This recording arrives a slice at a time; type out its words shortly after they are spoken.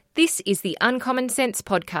This is the Uncommon Sense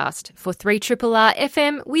podcast for 3RRR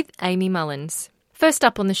FM with Amy Mullins. First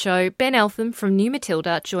up on the show, Ben Eltham from New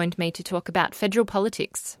Matilda joined me to talk about federal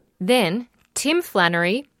politics. Then, Tim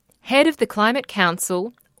Flannery, head of the Climate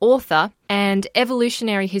Council, author and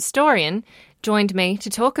evolutionary historian, joined me to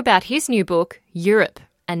talk about his new book, Europe,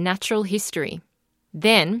 A Natural History.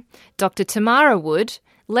 Then, Dr. Tamara Wood,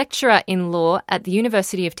 lecturer in law at the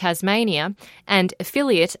University of Tasmania and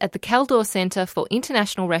affiliate at the Kaldor Centre for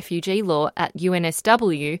International Refugee Law at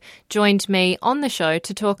UNSW, joined me on the show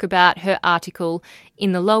to talk about her article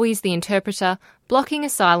in the Lowies the Interpreter, Blocking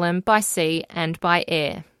Asylum by Sea and by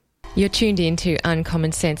Air. You're tuned in to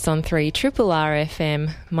Uncommon Sense on 3RRR FM.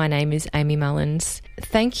 My name is Amy Mullins.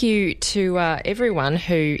 Thank you to everyone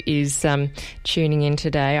who is tuning in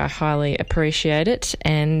today. I highly appreciate it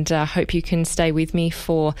and hope you can stay with me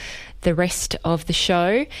for the rest of the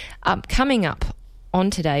show. Coming up on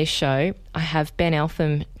today's show, I have Ben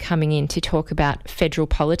Eltham coming in to talk about federal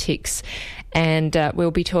politics, and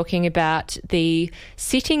we'll be talking about the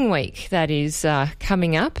sitting week that is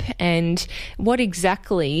coming up and what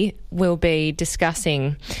exactly we'll be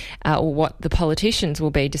discussing, or what the politicians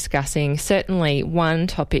will be discussing. Certainly one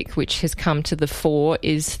topic which has come to the fore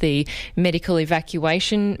is the medical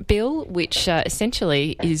evacuation bill, which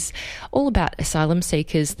essentially is all about asylum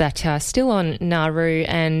seekers that are still on Nauru,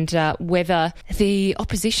 and whether the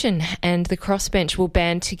opposition and the crossbench will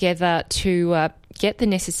band together to get the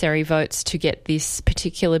necessary votes to get this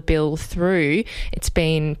particular bill through. It's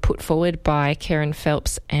been put forward by Kerryn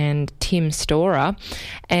Phelps and Tim Storer,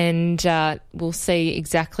 and we'll see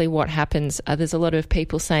exactly what happens. There's a lot of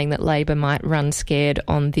people saying that Labor might run scared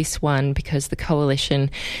on this one because the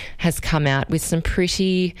coalition has come out with some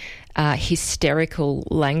pretty hysterical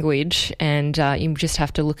language, and you just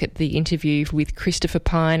have to look at the interview with Christopher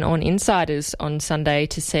Pyne on Insiders on Sunday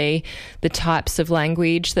to see the types of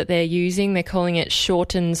language that they're using. They're calling it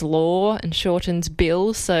Shorten's Law and Shorten's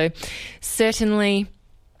Bill, so certainly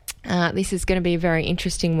this is going to be a very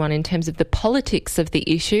interesting one in terms of the politics of the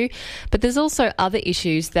issue, but there's also other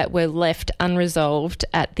issues that were left unresolved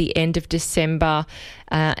at the end of December,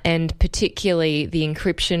 and particularly the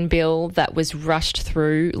encryption bill that was rushed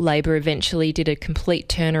through. Labor eventually did a complete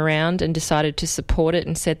turnaround and decided to support it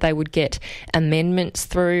and said they would get amendments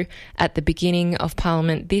through at the beginning of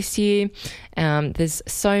Parliament this year. There's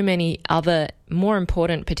so many other more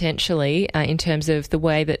important potentially in terms of the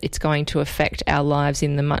way that it's going to affect our lives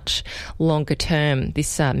in the much longer term.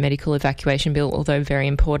 This medical evacuation bill, although very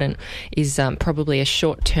important, is probably a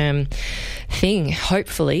short-term thing,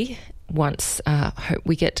 hopefully, once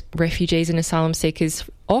we get refugees and asylum seekers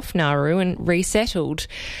off Nauru and resettled.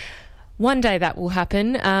 One day that will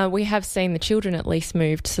happen. We have seen the children at least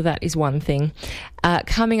moved, so that is one thing.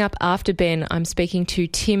 Coming up after Ben, I'm speaking to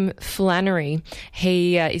Tim Flannery.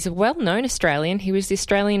 He is a well-known Australian. He was the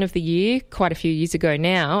Australian of the Year quite a few years ago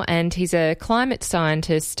now, and he's a climate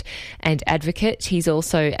scientist and advocate. He's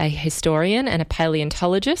also a historian and a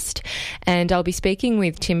paleontologist, and I'll be speaking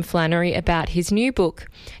with Tim Flannery about his new book,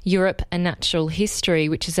 Europe, A Natural History,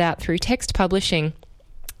 which is out through Text Publishing.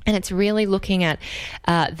 And it's really looking at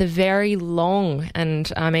the very long,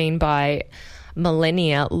 and I mean by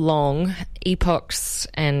millennia long, epochs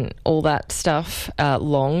and all that stuff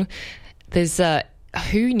long. There's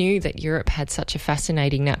who knew that Europe had such a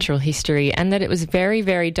fascinating natural history, and that it was very,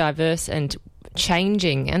 very diverse and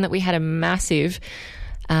changing, and that we had a massive,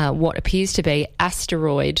 what appears to be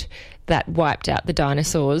asteroid that wiped out the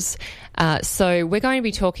dinosaurs. So we're going to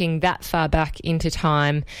be talking that far back into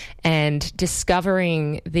time and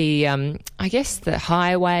discovering the, the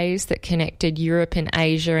highways that connected Europe and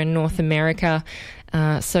Asia and North America.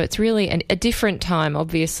 So it's really a different time,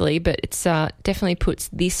 obviously, but it's definitely puts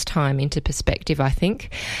this time into perspective, I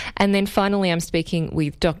think. And then finally, I'm speaking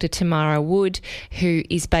with Dr. Tamara Wood, who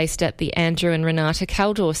is based at the Andrew and Renata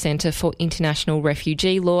Kaldor Centre for International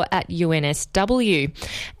Refugee Law at UNSW.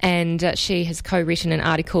 And she has co-written an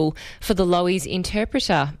article for the Lowies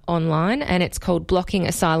Interpreter online, and it's called Blocking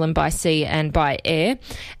Asylum by Sea and by Air,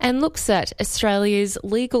 and looks at Australia's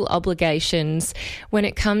legal obligations when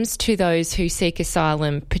it comes to those who seek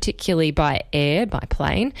asylum, particularly by air, by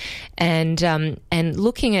plane, and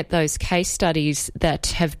looking at those case studies that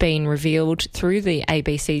have been revealed through the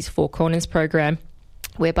ABC's Four Corners program,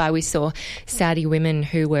 whereby we saw Saudi women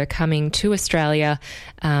who were coming to Australia,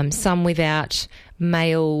 some without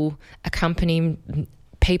male accompanying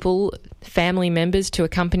people, family members to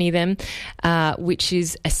accompany them, which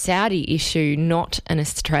is a Saudi issue, not an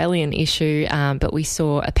Australian issue. But we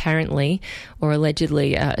saw apparently or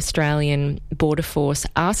allegedly Australian border force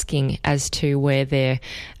asking as to where their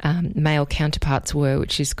male counterparts were,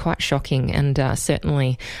 which is quite shocking. And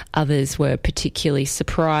certainly others were particularly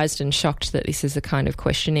surprised and shocked that this is the kind of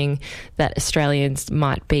questioning that Australians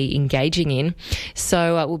might be engaging in.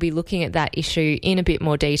 So we'll be looking at that issue in a bit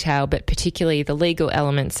more detail, but particularly the legal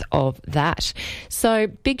elements of that. So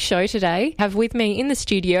big show today. Have with me in the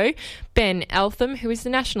studio Ben Eltham, who is the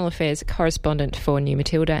National Affairs correspondent for New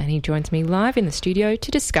Matilda, and he joins me live in the studio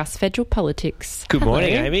to discuss federal politics. Good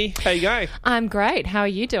morning, Amy. How you going? I'm great. How are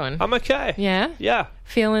you doing? I'm okay. Yeah? Yeah.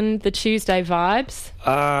 Feeling the Tuesday vibes?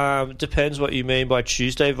 Depends what you mean by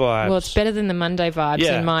Tuesday vibes. Well, it's better than the Monday vibes,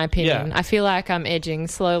 in my opinion. Yeah. I feel like I'm edging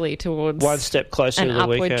slowly towards one step closer to the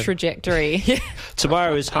upward weekend. Trajectory.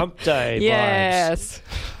 Tomorrow is hump day vibes. Yes.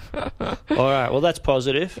 All right. Well, that's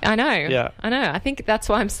positive. I know. Yeah. I know. I think that's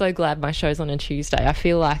why I'm so glad my show's on a Tuesday. I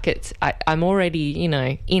feel like I'm already,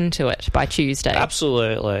 into it by Tuesday.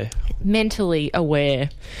 Absolutely. Mentally aware.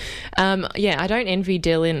 I don't envy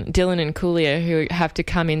Dylan and Coolio who have to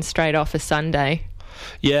come in straight off a Sunday.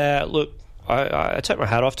 Yeah, look, I take my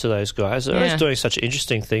hat off to those guys. They're always doing such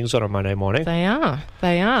interesting things on a Monday morning. They are.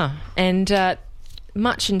 And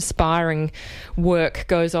much inspiring work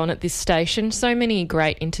goes on at this station. So many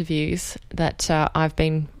great interviews that I've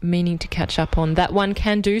been meaning to catch up on. That one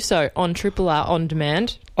can do so on Triple R On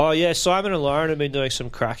Demand. Oh, yeah, Simon and Lauren have been doing some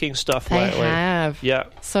cracking stuff lately. They have. Yeah.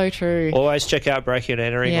 So true. Always check out Breaking and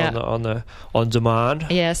Entering on demand.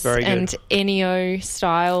 Yes, very good. And Ennio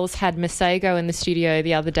Styles had Masego in the studio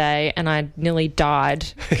the other day, and I nearly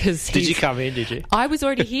died because Did you come in, did you? I was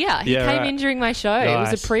already here. He came in during my show. Nice. It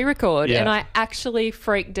was a pre-record, Yeah. and I actually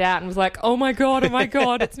freaked out and was like, oh my God,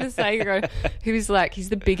 it's Masego. He's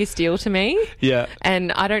the biggest deal to me. Yeah.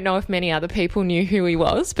 And I don't know if many other people knew who he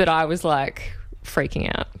was, but I was like freaking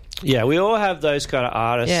out. Yeah, we all have those kind of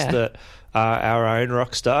artists that are our own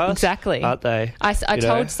rock stars. Exactly. Aren't they? I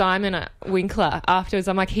told Simon Winkler afterwards,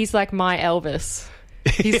 I'm like, he's like my Elvis.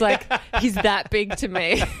 He's like, he's that big to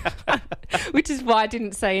me. Which is why I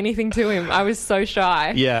didn't say anything to him. I was so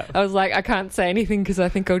shy. Yeah. I was like, I can't say anything because I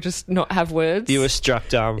think I'll just not have words. You were struck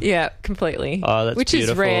dumb. Yeah, completely. Oh, that's Which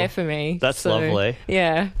beautiful. is rare for me. That's lovely.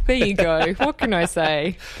 Yeah, there you go. What can I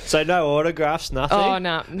say? So no autographs, nothing? Oh,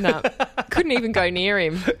 no. Couldn't even go near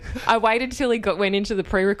him. I waited till he went into the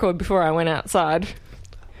pre-record before I went outside.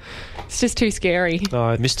 It's just too scary. Oh,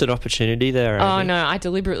 I missed an opportunity there, Amy. Oh, no, I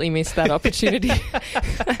deliberately missed that opportunity.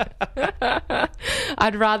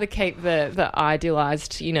 I'd rather keep the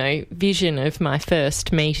idealised, vision of my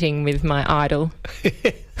first meeting with my idol.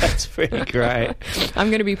 That's pretty great. I'm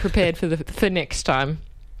going to be prepared for next time.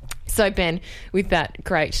 So, Ben, with that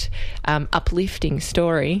great uplifting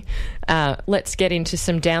story, let's get into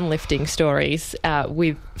some downlifting stories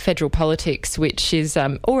with federal politics, which is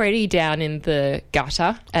already down in the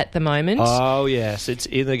gutter at the moment. Oh, yes, it's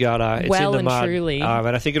in the gutter. It's well in the and mud. truly.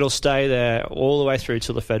 And I think it'll stay there all the way through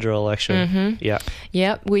to the federal election. Mm-hmm. Yeah.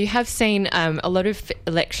 Yeah, we have seen a lot of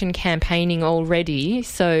election campaigning already,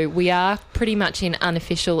 so we are pretty much in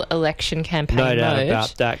unofficial election campaign mode. No doubt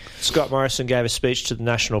about that. Scott Morrison gave a speech to the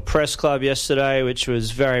National Press Club yesterday, which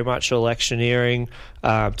was very much electioneering,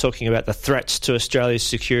 talking about the threats to Australia's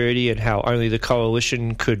security and how only the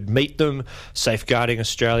coalition could meet them, safeguarding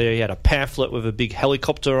Australia. He had a pamphlet with a big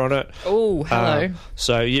helicopter on it. Oh, hello.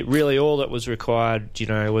 So really all that was required,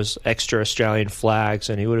 was extra Australian flags,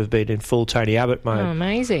 and he would have been in full Tony Abbott mode. Oh,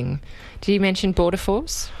 amazing. Did you mention Border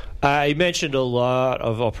Force? He mentioned a lot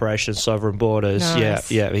of Operation Sovereign Borders.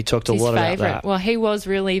 Nice. Yeah, he talked a lot about that. Well, he was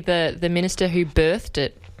really the minister who birthed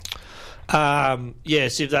it.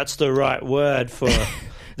 Yes, if that's the right word for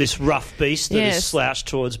this rough beast that is slouched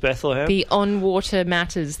towards Bethlehem. The on-water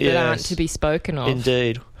matters that aren't to be spoken of.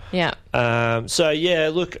 Indeed. Yeah. It's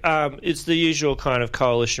the usual kind of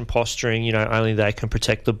coalition posturing, only they can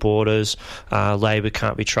protect the borders, Labor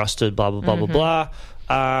can't be trusted, blah, blah, blah, blah,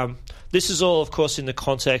 blah. This is all, of course, in the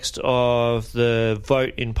context of the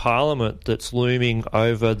vote in Parliament that's looming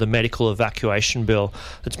over the medical evacuation bill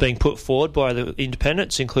that's being put forward by the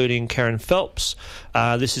independents, including Karen Phelps.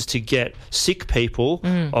 This is to get sick people,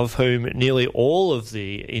 of whom nearly all of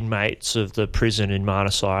the inmates of the prison in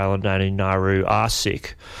Manus Island and in Nauru are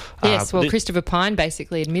sick. Yes, Christopher Pyne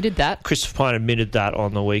basically admitted that. Christopher Pyne admitted that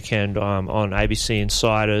on the weekend on ABC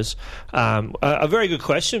Insiders. A very good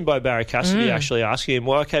question by Barry Cassidy, actually asking him,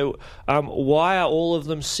 why are all of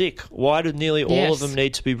them sick? Why do nearly all of them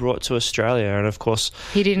need to be brought to Australia? And, of course,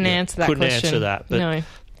 he didn't answer that couldn't question. Answer that. But no.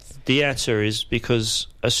 the answer is because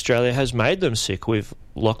Australia has made them sick. We've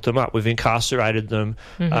locked them up. We've incarcerated them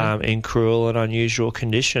in cruel and unusual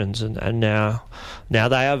conditions, and now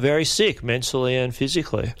they are very sick mentally and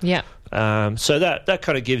physically. Yeah. So that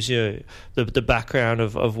kind of gives you the background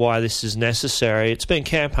of why this is necessary. It's been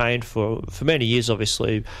campaigned for many years,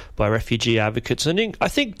 obviously, by refugee advocates. And I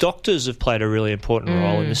think doctors have played a really important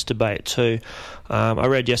role in this debate too. I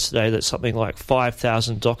read yesterday that something like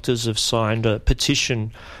 5,000 doctors have signed a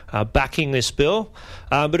petition backing this bill.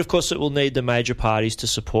 But, of course, it will need the major parties to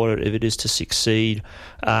support it if it is to succeed.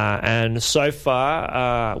 And so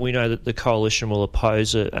far, we know that the coalition will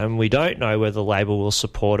oppose it, and we don't know whether Labor will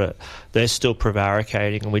support it. They're still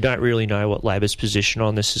prevaricating, and we don't really know what Labor's position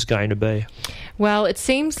on this is going to be. Well, it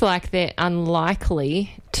seems like they're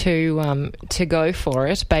unlikely to go for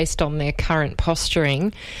it based on their current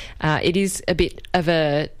posturing. It is a bit of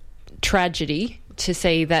a tragedy to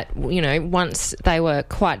see that, once they were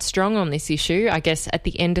quite strong on this issue, I guess at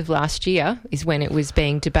the end of last year is when it was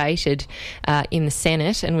being debated in the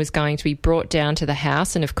Senate and was going to be brought down to the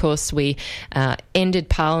House. And, of course, we ended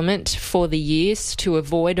Parliament for the years to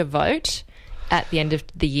avoid a vote at the end of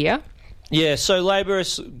the year. Yeah, so Labor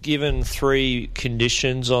has given 3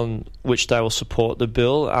 conditions on which they will support the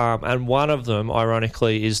bill, and one of them,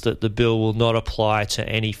 ironically, is that the bill will not apply to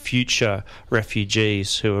any future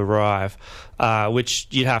refugees who arrive, which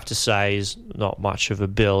you'd have to say is not much of a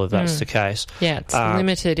bill if that's the case. Yeah, it's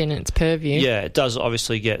limited in its purview. Yeah, it does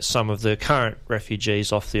obviously get some of the current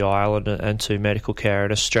refugees off the island and to medical care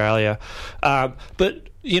in Australia. But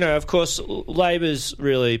of course, Labor's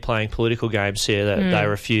really playing political games here, that they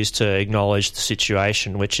refuse to acknowledge the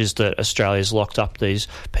situation, which is that Australia's locked up these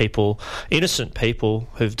people, innocent people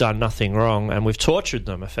who've done nothing wrong, and we've tortured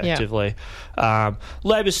them effectively. Yeah.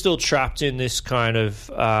 Labor's still trapped in this kind of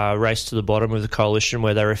race to the bottom of the coalition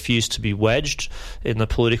where they refuse to be wedged in the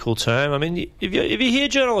political term. I mean, if you hear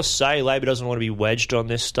journalists say Labor doesn't want to be wedged on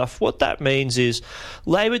this stuff, what that means is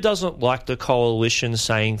Labor doesn't like the coalition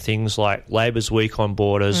saying things like Labor's weak on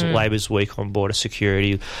borders, Labor's weak on border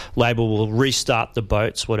security, Labor will restart the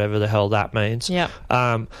boats, whatever the hell that means. Yep.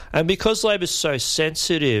 And because Labor's so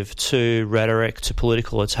sensitive to rhetoric, to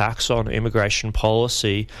political attacks on immigration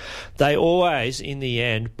policy, they always, in the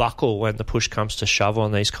end, buckle when the push comes to shove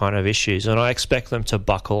on these kind of issues. And I expect them to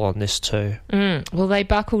buckle on this too. Well, they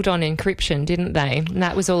buckled on encryption, didn't they? And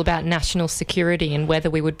that was all about national security and whether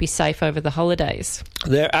we would be safe over the holidays.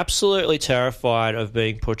 They're absolutely terrified of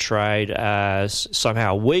being portrayed as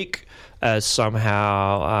somehow weak, as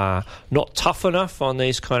somehow not tough enough on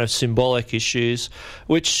these kind of symbolic issues,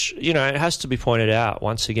 which, it has to be pointed out,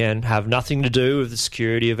 once again, have nothing to do with the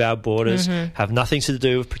security of our borders, have nothing to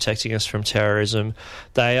do with protecting us from terrorism.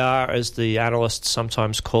 They are, as the analysts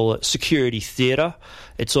sometimes call it, security theatre.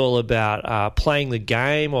 It's all about playing the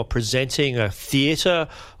game or presenting a theatre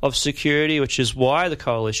of security, which is why the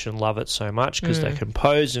coalition love it so much, because they can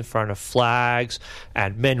pose in front of flags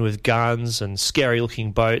and men with guns and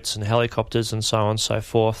scary-looking boats and helicopters and so on and so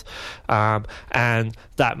forth. And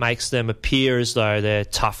that makes them appear as though they're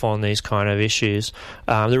tough on these kind of issues.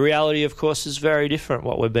 The reality, of course, is very different.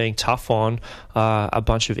 What we're being tough on a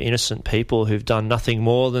bunch of innocent people who've done nothing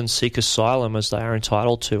more than seek asylum as they are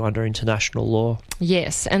entitled to under international law.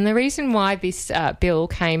 Yes, and the reason why this bill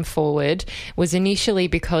came forward was initially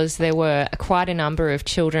because there were quite a number of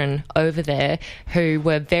children over there who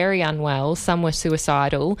were very unwell, some were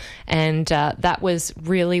suicidal, and that was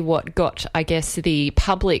really what got, I guess, the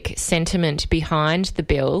public sentiment behind the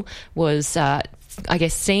bill was,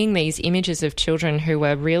 seeing these images of children who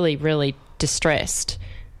were really, really distressed.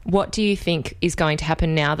 What do you think is going to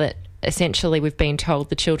happen now that essentially we've been told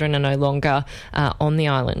the children are no longer on the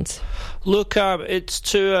islands? Look, it's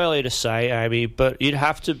too early to say, Amy, but you'd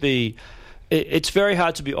have to be... It's very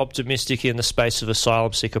hard to be optimistic in the space of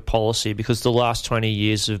asylum seeker policy because the last 20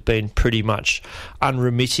 years have been pretty much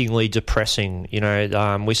unremittingly depressing.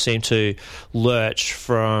 We seem to lurch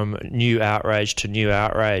from new outrage to new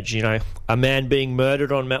outrage. A man being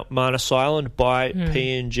murdered on Manus Island by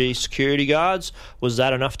PNG security guards, was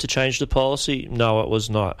that enough to change the policy? No, it was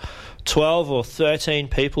not. 12 or 13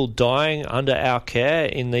 people dying under our care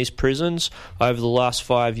in these prisons over the last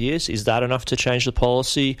 5 years, is that enough to change the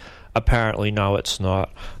policy? Apparently, no, it's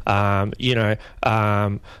not. A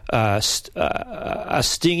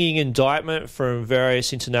stinging indictment from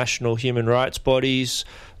various international human rights bodies.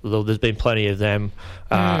 There's been plenty of them.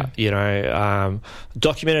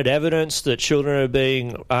 Documented evidence that children are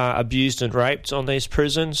being abused and raped on these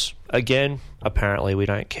prisons. Again, apparently we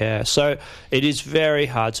don't care. So it is very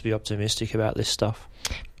hard to be optimistic about this stuff.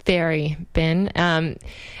 Very, Ben.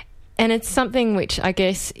 And it's something which I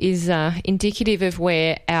guess is indicative of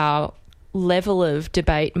where our level of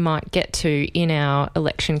debate might get to in our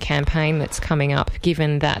election campaign that's coming up,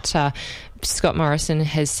 given that Scott Morrison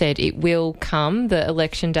has said it will come. The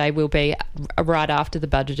election day will be right after the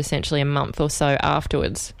budget, essentially a month or so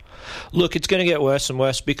afterwards. Look, it's going to get worse and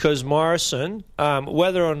worse because Morrison,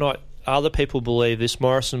 whether or not other people believe this,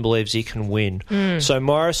 Morrison believes he can win. So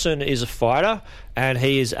Morrison is a fighter, and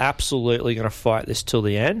he is absolutely going to fight this till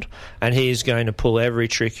the end, and he is going to pull every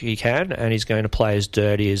trick he can, and he's going to play as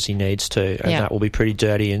dirty as he needs to, and that will be pretty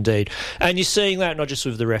dirty indeed. And you're seeing that not just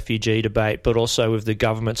with the refugee debate, but also with the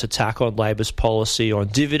government's attack on Labor's policy on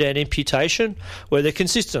dividend imputation, where they're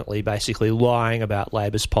consistently basically lying about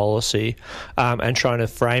Labor's policy and trying to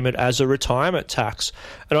frame it as a retirement tax.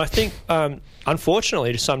 And I think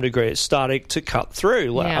unfortunately, to some degree, it's starting to cut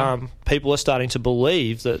through. People are starting to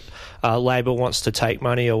believe that Labor wants to take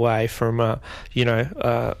money away from,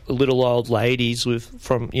 little old ladies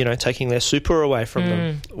from taking their super away from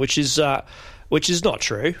them, which is not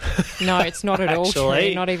true. No, it's not at all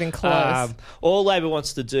true. Not even close. All Labor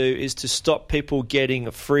wants to do is to stop people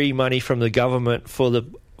getting free money from the government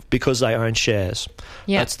because they own shares.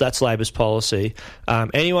 Yep. That's Labor's policy.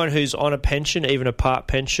 Anyone who's on a pension, even a part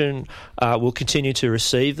pension, will continue to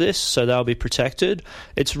receive this, so they'll be protected.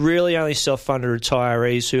 It's really only self-funded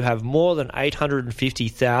retirees who have more than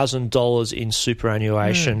 $850,000 in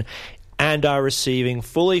superannuation and are receiving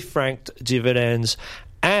fully franked dividends,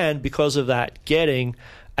 and because of that, getting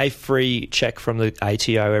a free check from the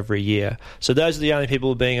ATO every year. So those are the only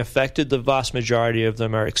people being affected. The vast majority of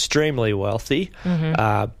them are extremely wealthy,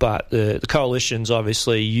 but the coalition's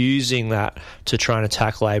obviously using that to try and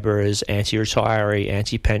attack Labor as anti-retiree,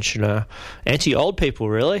 anti-pensioner, anti-old people,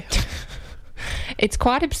 really. It's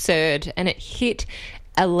quite absurd, and it hit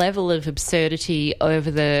a level of absurdity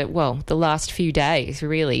over the last few days,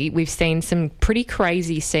 really. We've seen some pretty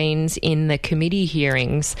crazy scenes in the committee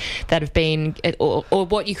hearings that have been, or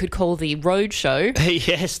what you could call the roadshow.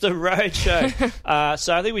 Yes, the roadshow.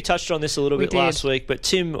 So I think we touched on this a little bit last week, but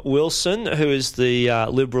Tim Wilson, who is the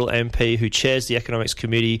Liberal MP who chairs the Economics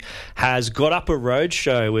Committee, has got up a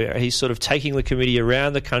roadshow where he's sort of taking the committee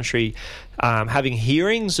around the country, having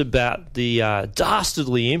hearings about the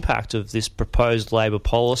dastardly impact of this proposed Labor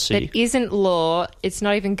policy. That isn't law. It's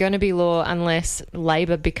not even going to be law unless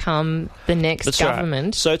Labor become the next government.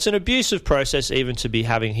 Right. So it's an abusive process even to be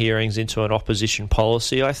having hearings into an opposition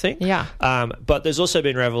policy, I think. Yeah. But there's also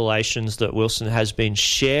been revelations that Wilson has been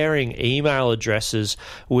sharing email addresses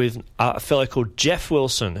with a fellow called Jeff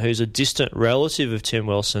Wilson, who's a distant relative of Tim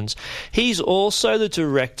Wilson's. He's also the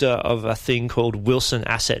director of a thing called Wilson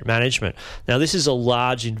Asset Management. Now, this is a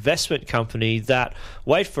large investment company that,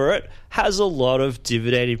 wait for it, has a lot of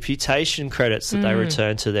dividend imputation credits that they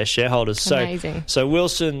return to their shareholders. Amazing. So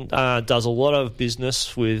Wilson does a lot of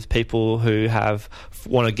business with people who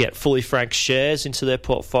want to get fully franked shares into their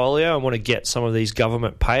portfolio and want to get some of these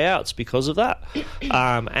government payouts because of that.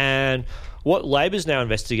 And what Labor's now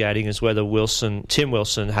investigating is whether Tim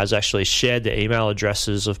Wilson has actually shared the email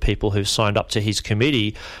addresses of people who've signed up to his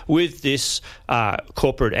committee with this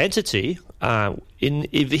corporate entity.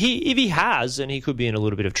 If he has, then he could be in a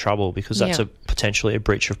little bit of trouble because that's potentially a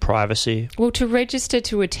breach of privacy. Well, to register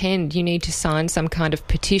to attend, you need to sign some kind of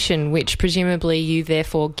petition, which presumably you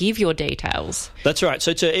therefore give your details. That's right.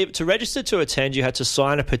 So to register to attend, you had to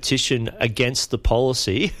sign a petition against the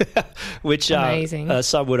policy, which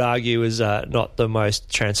some would argue is not the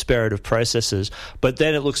most transparent of processes. But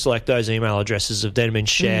then it looks like those email addresses have then been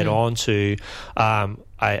shared on to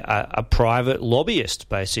a private lobbyist,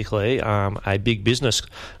 basically, a big business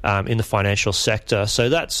in the financial sector. So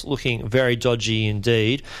that's looking very dodgy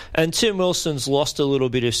indeed. And Tim Wilson's lost a little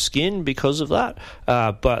bit of skin because of that,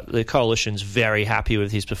 but the coalition's very happy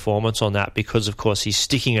with his performance on that because, of course, he's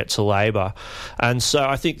sticking it to Labor. And so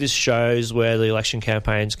I think this shows where the election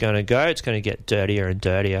campaign's going to go. It's going to get dirtier and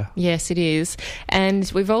dirtier. Yes, it is.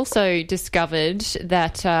 And we've also discovered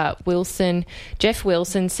that Jeff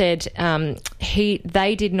Wilson said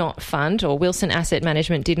they did not fund, or Wilson Asset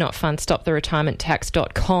Management did not fund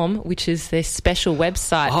StopTheRetirementTax.com, which is their special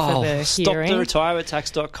website for the hearing.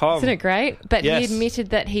 StopTheRetirementTax.com. Isn't it great? But he admitted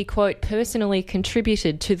that he, quote, personally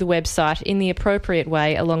contributed to the website in the appropriate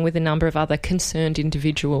way, along with a number of other concerned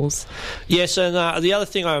individuals. Yes, and the other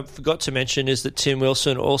thing I forgot to mention is that Tim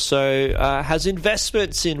Wilson also has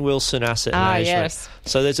investments in Wilson Asset Management. Yes.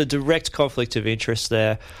 So there's a direct conflict of interest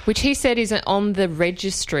there. Which he said is on the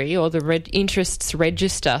registry, or the interests register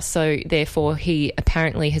register, so therefore he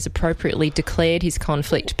apparently has appropriately declared his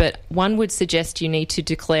conflict. But one would suggest you need to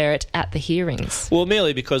declare it at the hearings. Well,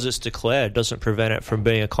 merely because it's declared doesn't prevent it from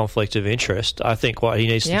being a conflict of interest. I think what he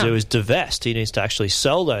needs to do is divest. He needs to actually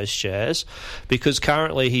sell those shares, because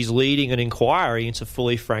currently he's leading an inquiry into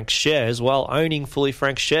fully franked shares while owning fully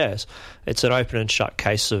franked shares. It's an open and shut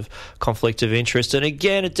case of conflict of interest. And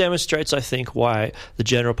again, it demonstrates, I think, why the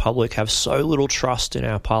general public have so little trust in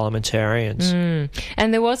our parliamentarians.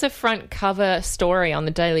 And there was a front cover story on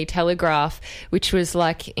the Daily Telegraph, which was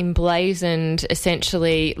like emblazoned,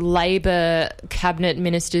 essentially, Labor cabinet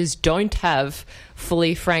ministers don't have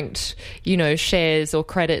fully franked, shares or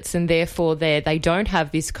credits, and therefore they don't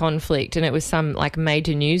have this conflict. And it was some like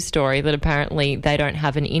major news story that apparently they don't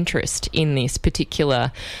have an interest in this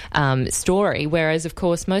particular story, whereas of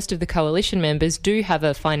course most of the coalition members do have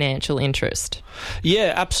a financial interest.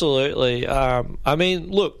 Yeah, absolutely.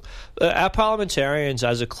 Look, our parliamentarians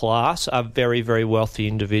as a class are very, very wealthy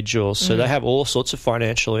individuals. So they have all sorts of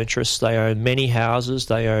financial interests. They own many houses.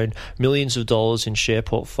 They own millions of dollars in share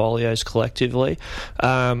portfolios collectively.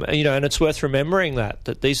 And it's worth remembering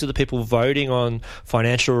that these are the people voting on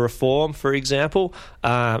financial reform, for example,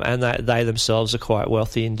 and that they themselves are quite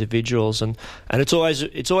wealthy individuals. And it's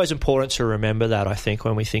always important to remember that, I think,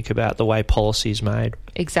 when we think about the way policy is made.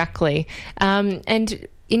 Exactly. And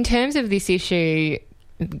in terms of this issue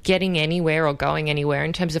getting anywhere or going anywhere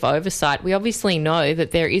in terms of oversight, we obviously know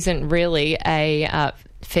that there isn't really a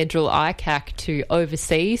federal ICAC to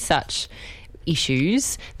oversee such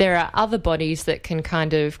issues. There are other bodies that can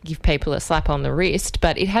kind of give people a slap on the wrist,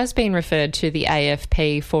 but it has been referred to the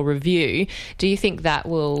AFP for review. Do you think that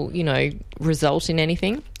will, result in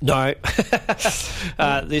anything? No.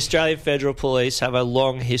 The Australian Federal Police have a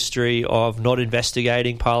long history of not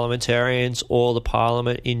investigating parliamentarians or the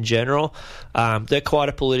parliament in general. They're quite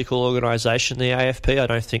a political organisation, the AFP. I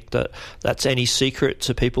don't think that that's any secret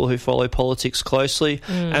to people who follow politics closely.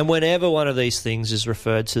 And whenever one of these things is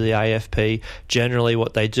referred to the AFP, generally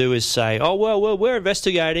what they do is say, oh, well, we're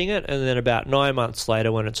investigating it. And then about 9 months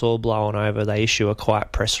later, when it's all blown over, they issue a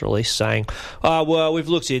quiet press release saying, oh, well, we've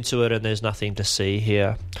looked into it and there's nothing to see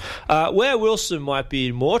here. Where Wilson might be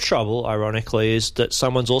in more trouble, ironically, is that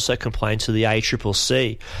someone's also complained to the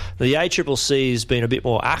ACCC. The ACCC has been a bit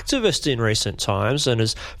more activist in recent times and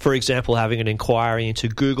is, for example, having an inquiry into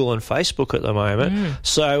Google and Facebook at the moment.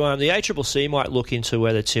 So the ACCC might look into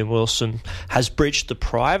whether Tim Wilson has breached the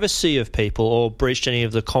privacy of people or breached any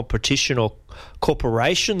of the competition or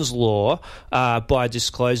corporations law by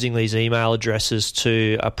disclosing these email addresses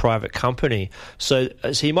to a private company. So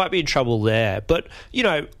he might be in trouble there. But,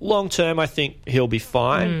 long term, I think he'll be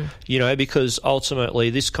fine, because ultimately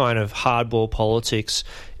this kind of hardball politics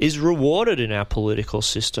is rewarded in our political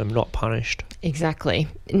system, not punished. Exactly.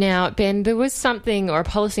 Now, Ben, there was something or a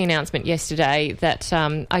policy announcement yesterday that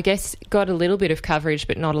I guess got a little bit of coverage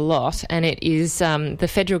but not a lot, and it is the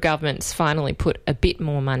federal government's finally put a bit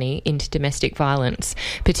more money into domestic violence,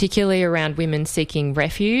 particularly around women seeking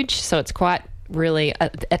refuge. So it's quite really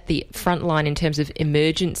at the front line in terms of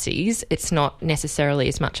emergencies. It's not necessarily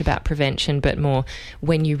as much about prevention, but more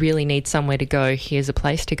when you really need somewhere to go, here's a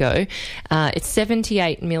place to go. It's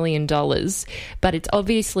 $78 million, but it's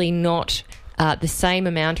obviously not the same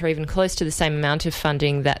amount or even close to the same amount of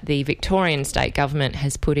funding that the Victorian state government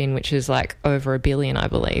has put in, which is like over $1 billion, I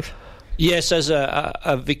believe. Yes, as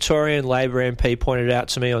a Victorian Labor MP pointed out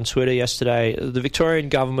to me on Twitter yesterday, the Victorian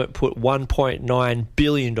government put $1.9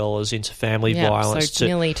 billion into family violence. So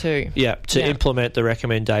nearly two. To implement the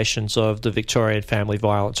recommendations of the Victorian Family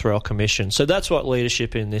Violence Royal Commission. So that's what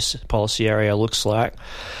leadership in this policy area looks like.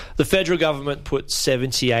 The federal government put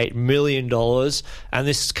 $78 million, and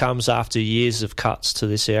this comes after years of cuts to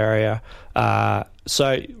this area.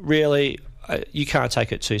 So really, you can't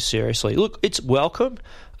take it too seriously. Look, it's welcome.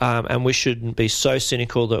 And we shouldn't be so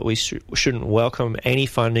cynical that we shouldn't welcome any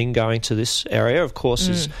funding going to this area. Of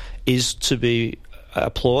course, is to be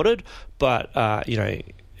applauded, but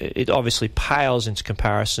it obviously pales into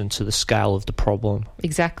comparison to the scale of the problem.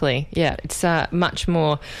 Exactly. Yeah, it's much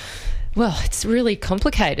more. Well, it's really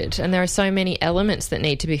complicated, and there are so many elements that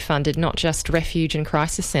need to be funded, not just refuge and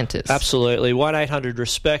crisis centres. Absolutely.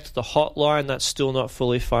 1-800-RESPECT, the hotline, that's still not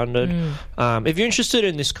fully funded. If you're interested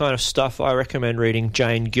in this kind of stuff, I recommend reading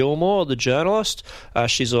Jane Gilmore, the journalist.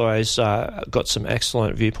 She's always got some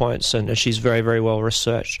excellent viewpoints, and she's very, very well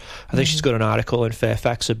researched. I think she's got an article in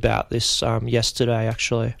Fairfax about this yesterday,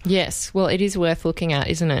 actually. Yes. Well, it is worth looking at,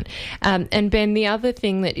 isn't it? And Ben, the other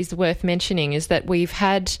thing that is worth mentioning is that we've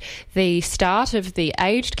had the start of the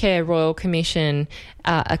Aged Care Royal Commission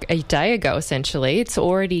a day ago, essentially. It's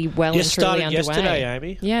already well and truly underway. Yesterday,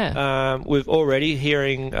 Amy. Yeah. We've already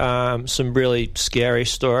hearing some really scary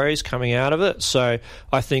stories coming out of it. So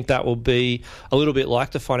I think that will be a little bit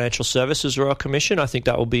like the Financial Services Royal Commission. I think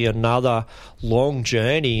that will be another long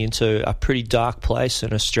journey into a pretty dark place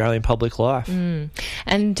in Australian public life.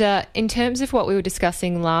 And in terms of what we were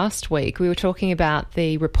discussing last week, we were talking about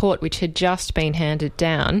the report which had just been handed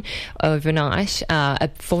down overnight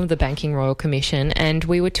from the Banking Royal Commission, and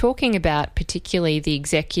we were talking about particularly the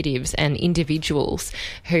executives and individuals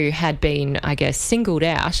who had been, I guess, singled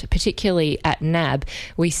out, particularly at NAB.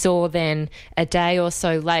 We saw then a day or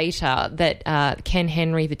so later that Ken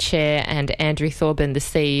Henry, the chair, and Andrew Thorburn, the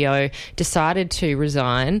CEO, decided to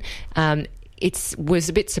resign. It was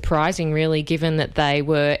a bit surprising, really, given that they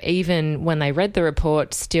were, even when they read the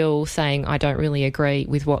report, still saying, I don't really agree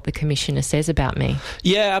with what the Commissioner says about me.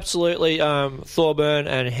 Yeah, absolutely. Thorburn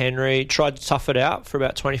and Henry tried to tough it out for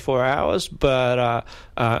about 24 hours, but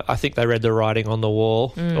I think they read the writing on the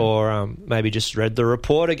wall or maybe just read the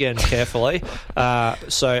report again carefully.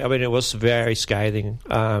 So, I mean, it was very scathing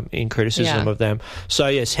in criticism of them. So,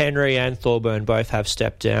 yes, Henry and Thorburn both have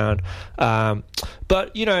stepped down.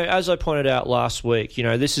 But, you know, as I pointed out last week, you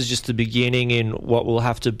know, this is just the beginning in what will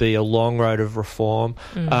have to be a long road of reform.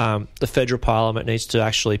 The federal parliament needs to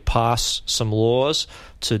actually pass some laws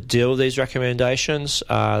to deal with these recommendations.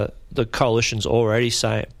 The coalition's already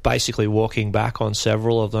basically walking back on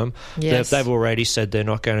several of them. Yes. They've already said they're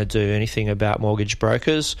not going to do anything about mortgage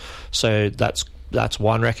brokers. So that's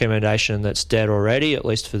one recommendation that's dead already, at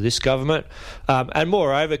least for this government. And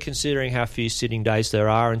moreover, considering how few sitting days there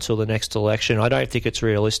are until the next election, I don't think it's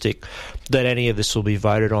realistic that any of this will be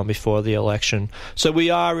voted on before the election. So we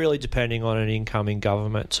are really depending on an incoming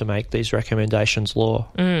government to make these recommendations law.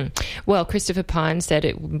 Well, Christopher Pyne said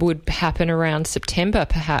it would happen around September,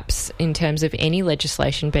 perhaps, in terms of any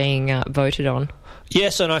legislation being voted on.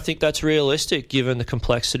 Yes, and I think that's realistic given the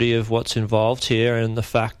complexity of what's involved here and the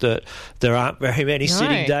fact that there aren't very many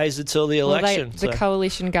sitting days until the election. The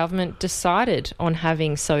coalition government decided on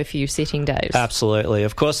having so few sitting days. Absolutely.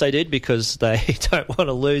 Of course they did, because they don't want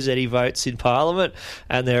to lose any votes in Parliament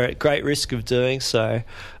and they're at great risk of doing so.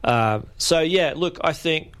 Yeah, look, I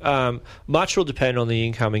think much will depend on the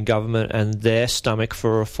incoming government and their stomach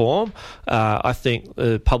for reform. I think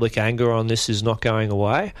the public anger on this is not going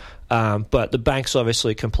away. But the banks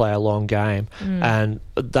obviously can play a long game and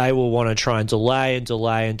they will want to try and delay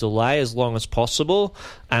as long as possible.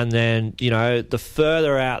 And then, you know, the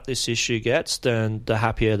further out this issue gets, then the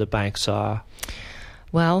happier the banks are.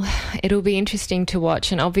 Well, it'll be interesting to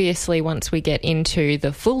watch. And obviously once we get into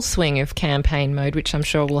the full swing of campaign mode, which I'm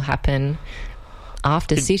sure will happen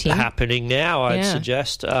after sitting. Happening now, I'd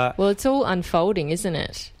suggest. Well, it's all unfolding, isn't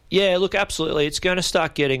it? Yeah, look, absolutely. It's going to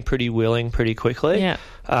start getting pretty willing pretty quickly. Yeah.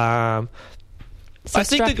 I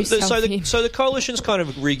think the coalition's kind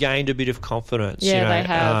of regained a bit of confidence. Yeah, you know? they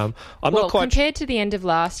have. Compared to the end of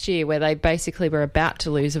last year, where they basically were about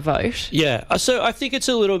to lose a vote. Yeah, so I think it's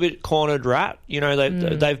a little bit cornered rat. You know,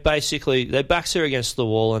 they've basically, their backs are against the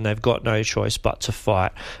wall and they've got no choice but to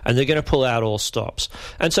fight, and they're going to pull out all stops.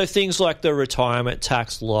 And so things like the retirement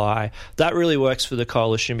tax lie, that really works for the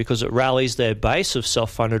coalition because it rallies their base of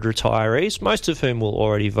self-funded retirees, most of whom will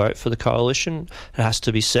already vote for the coalition, it has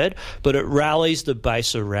to be said, but it rallies the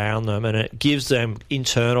base around them and it gives them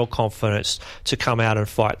internal confidence to come out and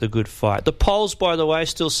fight the good fight. The polls, by the way,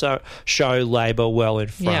 still show Labor well in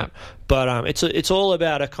front. Yeah. But it's all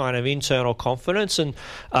about a kind of internal confidence, and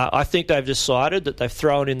I think they've decided that they've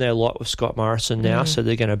thrown in their lot with Scott Morrison now, so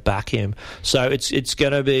they're going to back him. So it's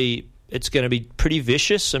going to be pretty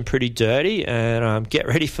vicious and pretty dirty, and get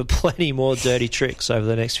ready for plenty more dirty tricks over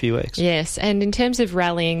the next few weeks. Yes, and in terms of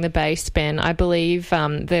rallying the base, Ben, I believe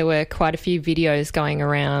there were quite a few videos going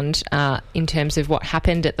around in terms of what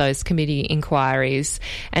happened at those committee inquiries,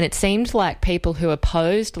 and it seemed like people who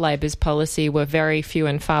opposed Labor's policy were very few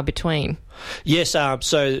and far between. Yes,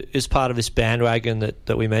 so as part of this bandwagon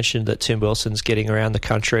that we mentioned that Tim Wilson's getting around the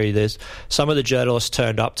country, there's some of the journalists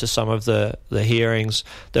turned up to some of the hearings.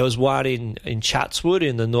 There was one in Chatswood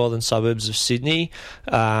in the northern suburbs of Sydney,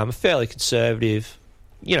 a fairly conservative,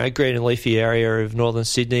 you know, green and leafy area of northern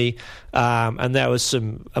Sydney, and there was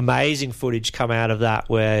some amazing footage come out of that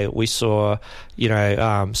where we saw, you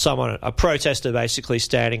know, a protester basically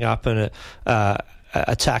standing up and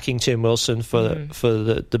attacking Tim Wilson for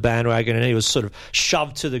the bandwagon, and he was sort of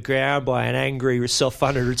shoved to the ground by an angry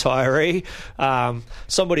self-funded retiree.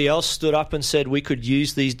 Somebody else stood up and said we could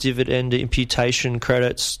use these dividend imputation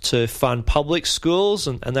credits to fund public schools,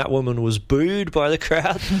 and that woman was booed by the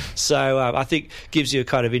crowd. So I think gives you a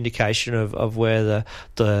kind of indication of where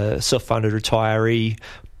the self-funded retiree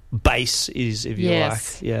base is, if you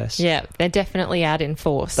like. Yes. Yeah, they're definitely out in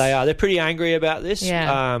force. They are. They're pretty angry about this.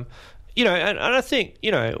 Yeah. And I think,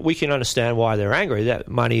 we can understand why they're angry. That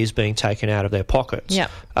money is being taken out of their pockets. Yeah.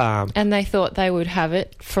 And they thought they would have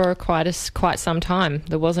it for quite some time.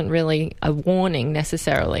 There wasn't really a warning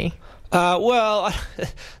necessarily. Well,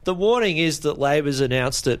 the warning is that Labor's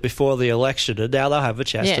announced it before the election, and now they'll have a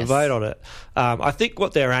chance to vote on it. I think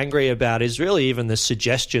what they're angry about is really even the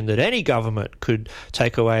suggestion that any government could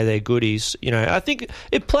take away their goodies. I think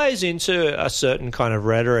it plays into a certain kind of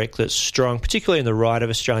rhetoric that's strong, particularly in the right of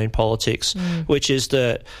Australian politics, which is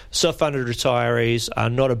that self-funded retirees are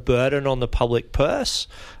not a burden on the public purse.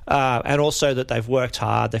 And also that they've worked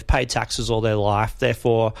hard, they've paid taxes all their life,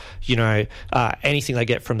 therefore, anything they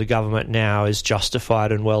get from the government now is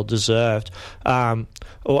justified and well-deserved.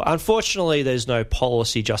 Unfortunately, there's no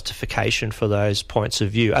policy justification for those points of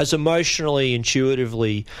view, as emotionally,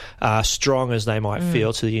 intuitively strong as they might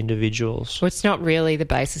feel to the individuals. Well, it's not really the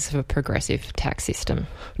basis of a progressive tax system.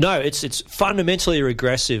 No, it's fundamentally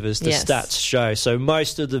regressive, as the stats show. So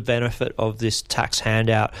most of the benefit of this tax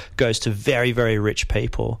handout goes to very, very rich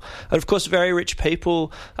people. And of course, very rich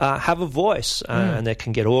people have a voice and they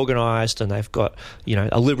can get organised, and they've got,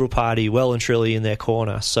 a Liberal Party well and truly in their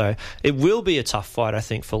corner. So it will be a tough fight, I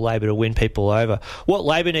think, for Labor to win people over. What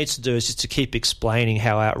Labor needs to do is just to keep explaining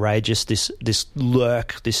how outrageous this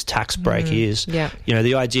tax break is. Yeah.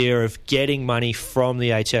 The idea of getting money from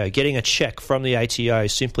the ATO, getting a cheque from the ATO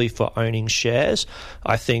simply for owning shares.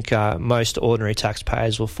 I think most ordinary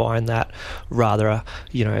taxpayers will find that rather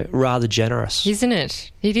generous. Isn't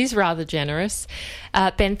it? It is rather generous.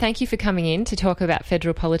 Ben, thank you for coming in to talk about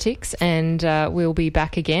federal politics, and we'll be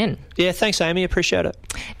back again. Yeah, thanks, Amy. Appreciate it.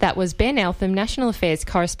 That was Ben Eltham, National Affairs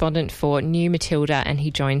Correspondent for New Matilda, and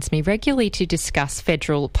he joins me regularly to discuss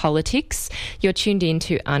federal politics. You're tuned in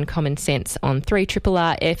to Uncommon Sense on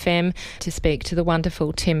 3RRR FM to speak to the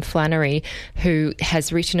wonderful Tim Flannery, who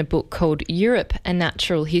has written a book called Europe, A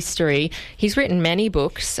Natural History. He's written many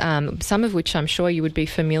books, some of which I'm sure you would be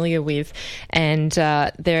familiar with, and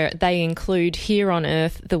they include Here on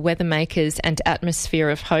Earth, The Weathermakers and Atmosphere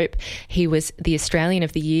of Hope. He was the Australian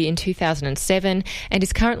of the Year in 2007 and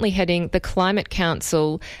is currently heading the Climate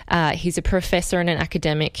Council. He's a professor and an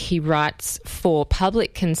academic. He writes for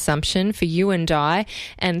public consumption for you and I,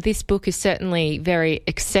 and this book is certainly very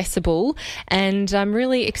accessible, and I'm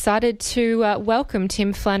really excited to welcome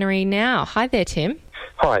Tim Flannery now. Hi there, Tim.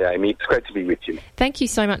 Hi, Amy. It's great to be with you. Thank you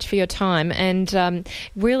so much for your time, and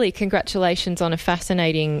really congratulations on a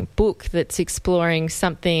fascinating book that's exploring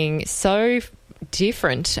something so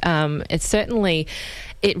different.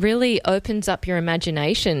 It really opens up your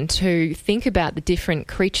imagination to think about the different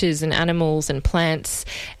creatures and animals and plants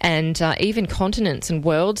and even continents and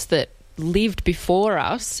worlds that lived before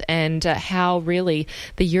us, and how really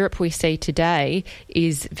the Europe we see today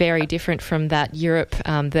is very different from that Europe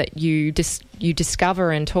that you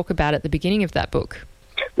discover and talk about at the beginning of that book.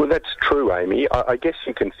 Well, that's true, Amy. I guess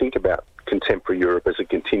you can think about contemporary Europe as a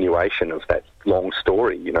continuation of that long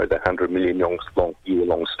story, the 100 million year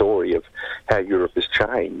long story of how Europe has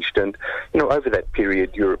changed. And, over that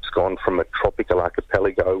period, Europe's gone from a tropical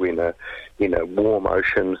archipelago in a warm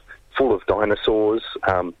ocean full of dinosaurs,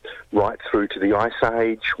 right through to the Ice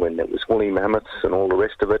Age, when there was woolly mammoths and all the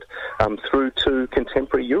rest of it, through to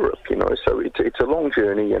contemporary Europe, So it's a long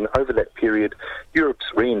journey, and over that period, Europe's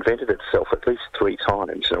reinvented itself at least 3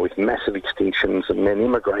 times, with massive extinctions and then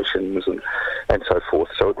immigrations and so forth.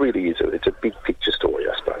 So it really is it's a big picture story,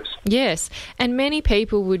 I suppose. Yes, and many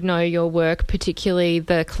people would know your work, particularly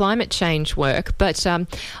the climate change work, but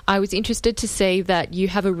I was interested to see that you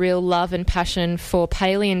have a real love and passion for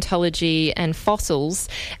paleontology and fossils,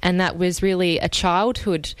 and that was really a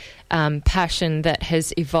childhood passion that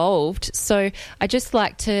has evolved. So I'd just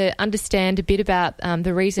like to understand a bit about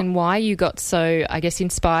the reason why you got so, I guess,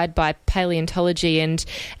 inspired by paleontology, and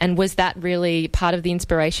was that really part of the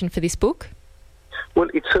inspiration for this book? Well,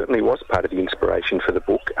 it certainly was part of the inspiration for the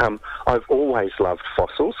book. I've always loved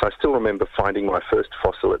fossils. I still remember finding my first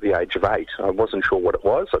fossil at the age of 8. I wasn't sure what it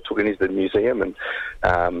was. I took it into the museum, and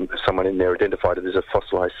someone in there identified it as a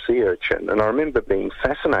fossilised sea urchin. And I remember being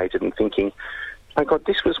fascinated and thinking, my God,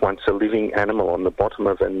 this was once a living animal on the bottom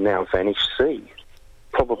of a now vanished sea,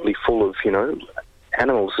 probably full of,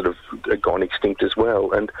 animals that have gone extinct as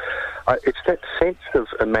well. And it's that sense of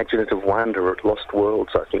imaginative wonder at lost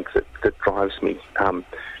worlds, I think, that drives me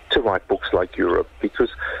to write books like Europe, because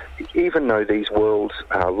even though these worlds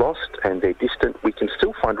are lost and they're distant, we can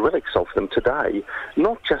still find relics of them today,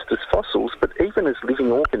 not just as fossils, but even as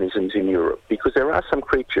living organisms in Europe, because there are some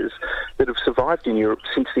creatures that have survived in Europe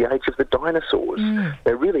since the age of the dinosaurs.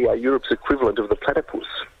 They really are Europe's equivalent of the platypus.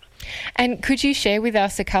 And could you share with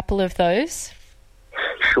us a couple of those?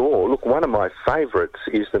 Sure. Look, one of my favourites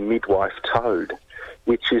is the midwife toad,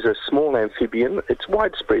 which is a small amphibian. It's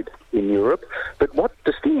widespread in Europe, but what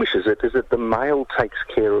distinguishes it is that the male takes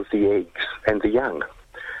care of the eggs and the young.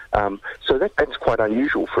 So that's quite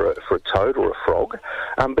unusual for a toad or a frog.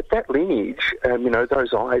 But that lineage,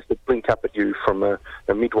 those eyes that blink up at you from a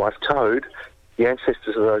midwife toad, the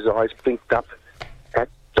ancestors of those eyes blinked up at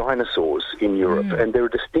dinosaurs in Europe, and they're a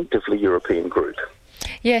distinctively European group.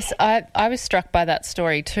 Yes, I was struck by that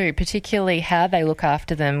story too, particularly how they look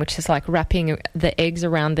after them, which is like wrapping the eggs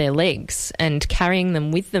around their legs and carrying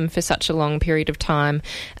them with them for such a long period of time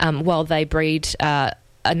while they breed a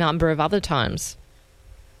number of other times.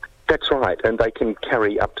 That's right, and they can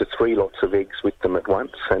carry up to 3 lots of eggs with them at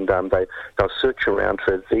once, and they'll search around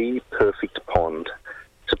for the perfect pond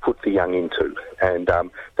to put the young into, and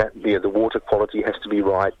the water quality has to be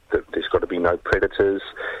right. There's got to be no predators.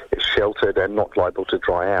 It's sheltered and not liable to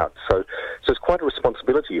dry out. So it's quite a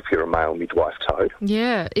responsibility if you're a male midwife toad.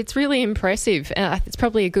 Yeah, it's really impressive. It's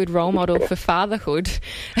probably a good role model for fatherhood.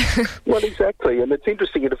 Well, exactly, and it's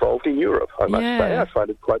interesting it evolved in Europe, I must say. I find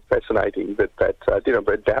it quite fascinating that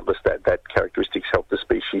but doubtless that characteristics helped the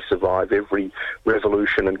species survive every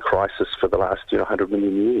revolution and crisis for the last 100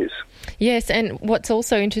 million years. Yes, and what's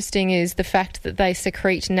also interesting is the fact that they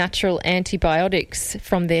secrete natural antibiotics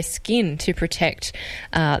from their skin to protect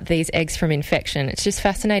these eggs from infection. It's just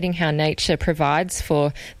fascinating how nature provides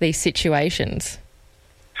for these situations.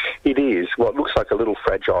 It is. What looks like a little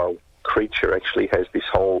fragile creature actually has this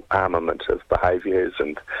whole armament of behaviours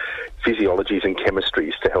and physiologies and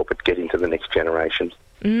chemistries to help it get into the next generation.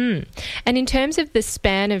 And in terms of the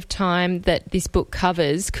span of time that this book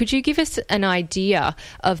covers, could you give us an idea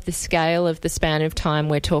of the scale of the span of time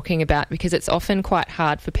we're talking about? Because it's often quite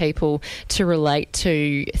hard for people to relate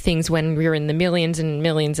to things when we're in the millions and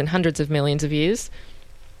millions and hundreds of millions of years.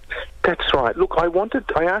 That's right. Look,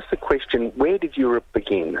 I asked the question, where did Europe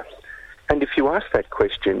begin? And if you ask that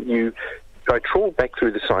question, I trawl back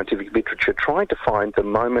through the scientific literature trying to find the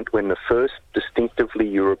moment when the first distinctively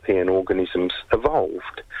European organisms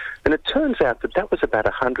evolved. And it turns out that was about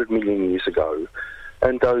 100 million years ago.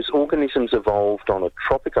 And those organisms evolved on a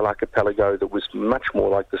tropical archipelago that was much more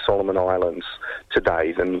like the Solomon Islands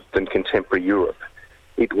today than contemporary Europe.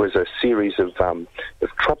 It was a series of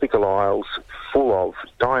tropical isles full of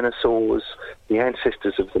dinosaurs, the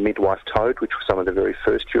ancestors of the midwife toad, which were some of the very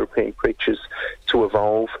first European creatures to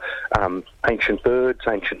evolve, ancient birds,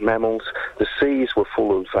 ancient mammals. The seas were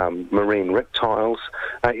full of marine reptiles.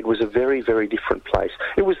 It was a very, very different place.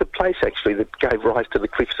 It was the place, actually, that gave rise to the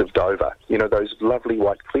cliffs of Dover. Those lovely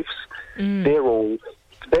white cliffs. They're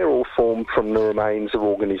all formed from the remains of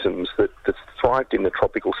organisms that thrived in the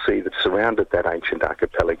tropical sea that surrounded that ancient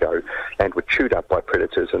archipelago and were chewed up by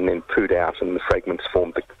predators and then pooed out, and the fragments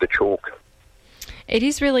formed the chalk. It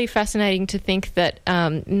is really fascinating to think that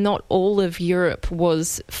not all of Europe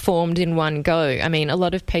was formed in one go. I mean, a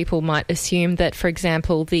lot of people might assume that, for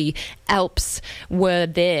example, the Alps were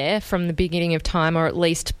there from the beginning of time, or at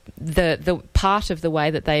least the part of the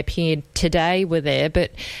way that they appeared today were there.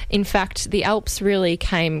 But in fact, the Alps really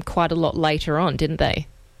came quite a lot later on, didn't they?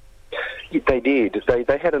 They did.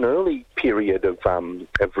 They had an early period of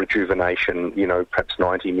rejuvenation, perhaps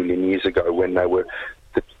 90 million years ago, when they were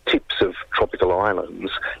the tips of tropical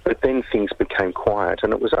islands, but then things became quiet,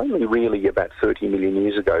 and it was only really about 30 million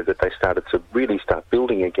years ago that they started to really start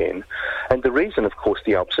building again. And the reason, of course,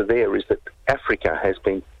 the Alps are there is that Africa has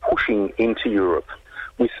been pushing into Europe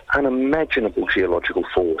with unimaginable geological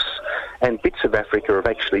force, and bits of Africa have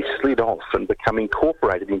actually slid off and become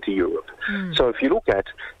incorporated into Europe. So if you look at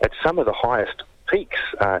some of the highest peaks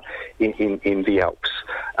in the Alps,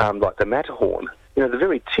 like the Matterhorn, the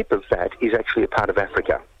very tip of that is actually a part of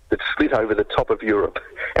Africa that slid over the top of Europe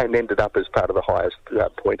and ended up as part of the highest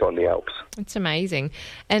point on the Alps. It's amazing.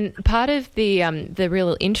 And part of the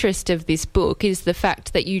real interest of this book is the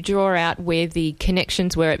fact that you draw out where the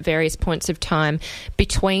connections were at various points of time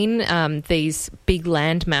between these big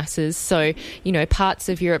land masses. So, parts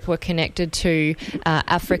of Europe were connected to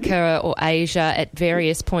Africa or Asia at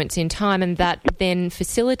various points in time, and that then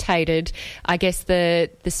facilitated, I guess, the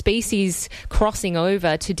species crossing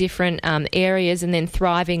over to different areas and then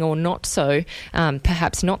thriving or not so,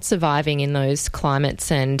 perhaps not surviving in those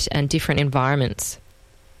climates and different environments.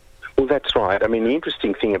 Well, that's right. I mean, the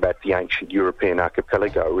interesting thing about the ancient European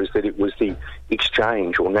archipelago is that it was the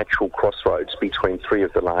exchange or natural crossroads between three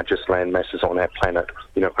of the largest land masses on our planet,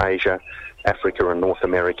 Asia, Africa and North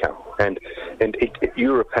America. And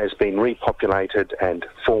Europe has been repopulated and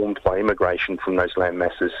formed by immigration from those land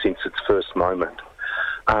masses since its first moment.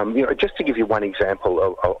 Just to give you one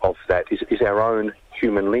example of that is our own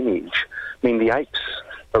human lineage. I mean, the apes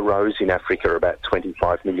arose in Africa about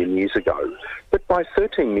 25 million years ago, but by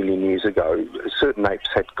 13 million years ago, certain apes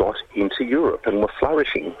had got into Europe and were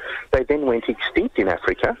flourishing. They then went extinct in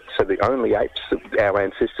Africa, so the only apes that our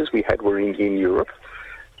ancestors we had were in Europe.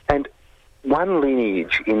 And one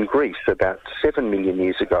lineage in Greece about 7 million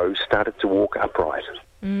years ago started to walk upright.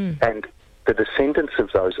 And the descendants of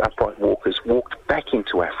those upright walkers walked back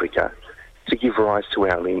into Africa to give rise to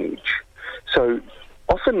our lineage. So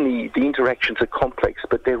often the interactions are complex,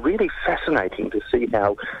 but they're really fascinating to see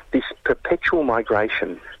how this perpetual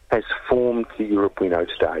migration has formed the Europe we know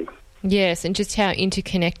today. Yes, and just how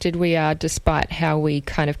interconnected we are despite how we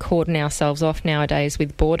kind of cordon ourselves off nowadays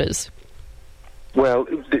with borders. Well,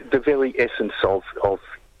 the very essence of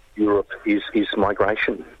Europe is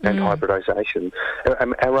migration and hybridisation.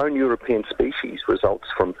 Our own European species results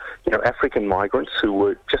from African migrants who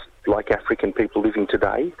were just like African people living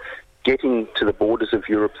today, getting to the borders of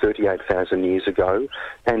Europe 38,000 years ago,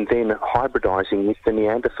 and then hybridising with the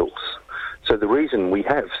Neanderthals. So the reason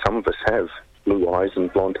some of us have blue eyes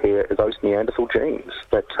and blonde hair, are those Neanderthal genes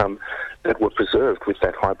that were preserved with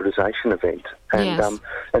that hybridisation event. And yes.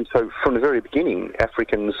 And so from the very beginning,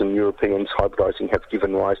 Africans and Europeans hybridising have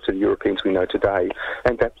given rise to the Europeans we know today.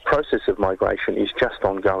 And that process of migration is just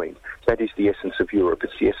ongoing. That is the essence of Europe.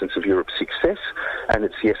 It's the essence of Europe's success, and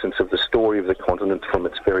it's the essence of the story of the continent from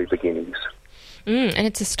its very beginnings. And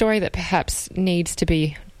it's a story that perhaps needs to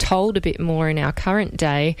be told a bit more in our current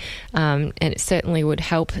day, and it certainly would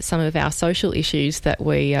help some of our social issues that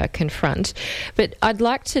we confront. But I'd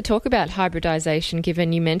like to talk about hybridisation,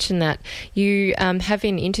 given you mentioned that. You have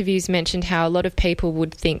in interviews mentioned how a lot of people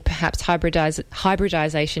would think perhaps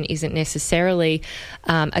hybridisation isn't necessarily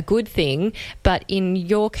a good thing, but in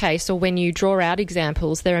your case, or when you draw out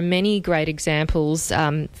examples, there are many great examples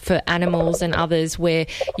for animals and others where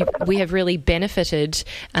we have really benefited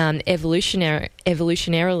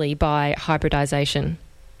evolutionarily by hybridisation.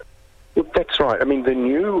 Well, that's right. I mean, the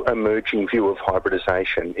new emerging view of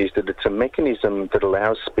hybridisation is that it's a mechanism that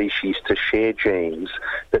allows species to share genes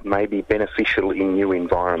that may be beneficial in new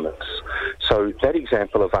environments. So that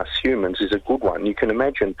example of us humans is a good one. You can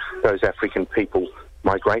imagine those African people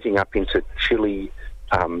migrating up into chilly,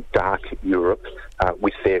 dark Europe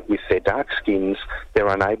with their dark skins. They're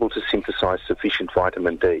unable to synthesise sufficient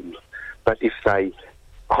vitamin D. But if they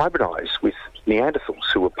hybridise with Neanderthals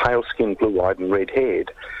who were pale-skinned, blue-eyed and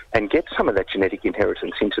red-haired and get some of that genetic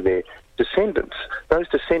inheritance into their descendants, those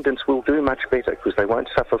descendants will do much better because they won't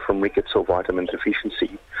suffer from rickets or vitamin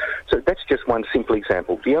deficiency. So that's just one simple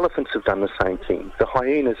example. The elephants have done the same thing. The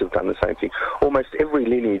hyenas have done the same thing. Almost every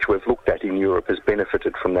lineage we've looked at in Europe has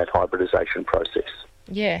benefited from that hybridisation process.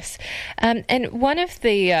 Yes. And one of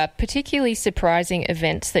the particularly surprising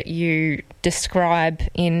events that you describe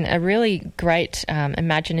in a really great,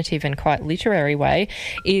 imaginative and quite literary way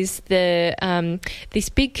is this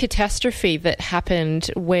big catastrophe that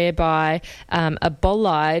happened whereby a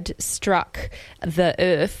bolide struck the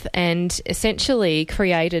Earth and essentially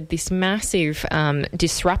created this massive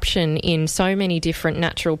disruption in so many different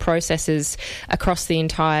natural processes across the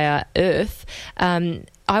entire Earth.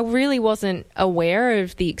 I really wasn't aware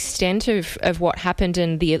of the extent of what happened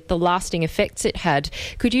and the lasting effects it had.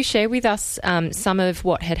 Could you share with us some of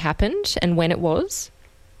what had happened and when it was?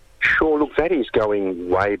 Sure. Look, that is going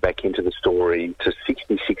way back into the story to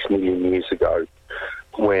 66 million years ago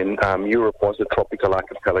when Europe was a tropical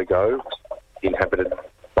archipelago inhabited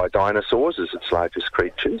by dinosaurs as its largest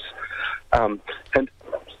creatures. And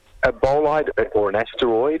a bolide or an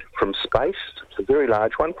asteroid from space, a very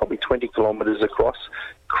large one, probably 20 kilometres across,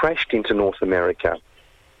 crashed into North America.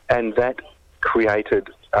 And that created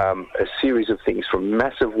a series of things from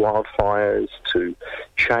massive wildfires to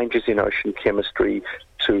changes in ocean chemistry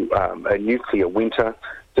to a nuclear winter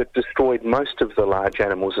that destroyed most of the large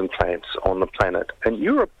animals and plants on the planet. And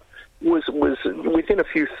Europe was within a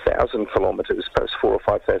few thousand kilometres, perhaps 4,000 or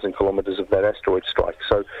 5,000 kilometres of that asteroid strike,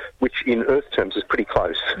 so which in Earth terms is pretty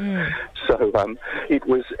close. So it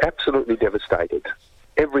was absolutely devastated.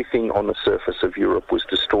 Everything on the surface of Europe was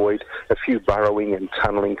destroyed. A few burrowing and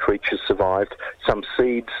tunnelling creatures survived. Some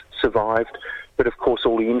seeds survived. But of course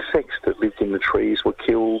all the insects that lived in the trees were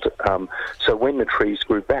killed. So when the trees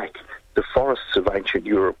grew back, the forests of ancient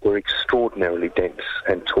Europe were extraordinarily dense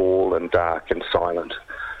and tall and dark and silent.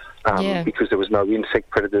 Because there was no insect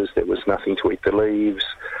predators, there was nothing to eat the leaves.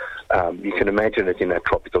 You can imagine it in that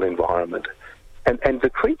tropical environment. And the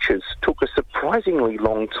creatures took a surprisingly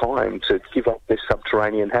long time to give up their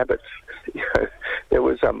subterranean habits. You know, there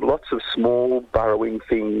was lots of small burrowing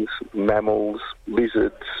things, mammals,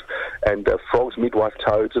 lizards, and frogs, midwife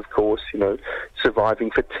toads, of course, you know,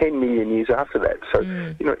 surviving for 10 million years after that. So,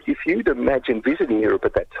 you know, if you'd imagine visiting Europe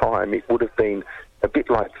at that time, it would have been a bit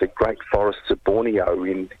like the great forests of Borneo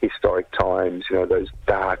in historic times, you know, those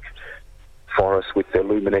dark forests with their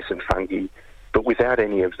luminescent fungi, but without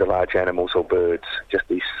any of the large animals or birds, just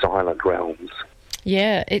these silent realms.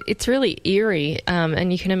 Yeah, it's really eerie,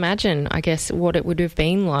 and you can imagine, I guess, what it would have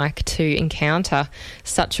been like to encounter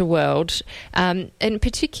such a world. And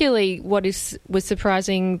particularly what was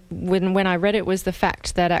surprising when I read it was the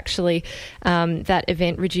fact that actually that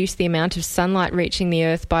event reduced the amount of sunlight reaching the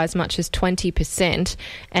Earth by as much as 20%,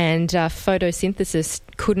 and photosynthesis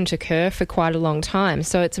couldn't occur for quite a long time.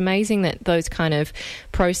 So it's amazing that those kind of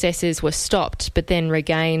processes were stopped but then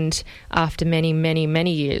regained after many, many,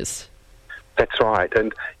 many years. That's right,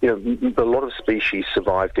 and you know, a lot of species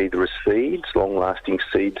survived either as seeds, long-lasting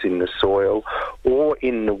seeds in the soil, or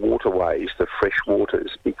in the waterways, the fresh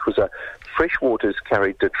waters, because fresh waters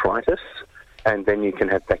carry detritus, and then you can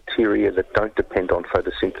have bacteria that don't depend on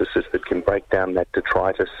photosynthesis that can break down that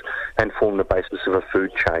detritus and form the basis of a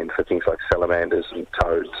food chain for things like salamanders and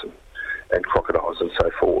toads and crocodiles and so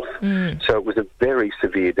forth. So it was a very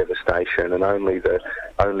severe devastation, and only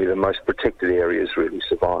the most protected areas really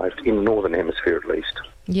survived, in the Northern Hemisphere at least.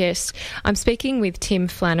 Yes. I'm speaking with Tim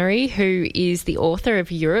Flannery, who is the author of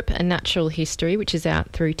Europe, A Natural History, which is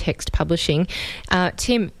out through Text Publishing.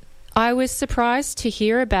 Tim, I was surprised to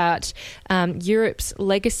hear about Europe's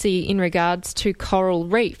legacy in regards to coral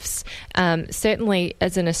reefs. Certainly,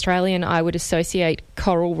 as an Australian, I would associate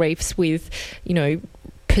coral reefs with, you know,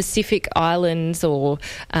 Pacific islands or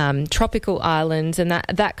tropical islands and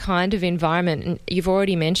that kind of environment. And you've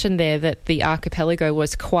already mentioned there that the archipelago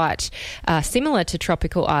was quite similar to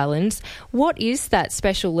tropical islands. What is that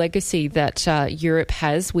special legacy that Europe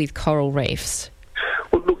has with coral reefs?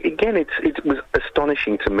 Well, look, again, it was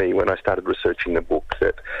astonishing to me when I started researching the book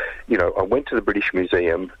that, you know, I went to the British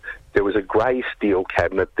Museum, there was a grey steel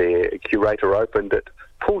cabinet there, a curator opened it,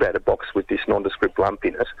 pulled out a box with this nondescript lump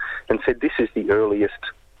in it and said, this is the earliest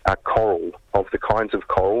coral of the kinds of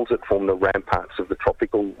corals that form the ramparts of the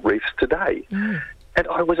tropical reefs today. And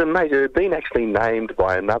I was amazed. It had been actually named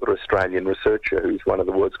by another Australian researcher who's one of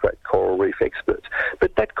the world's great coral reef experts.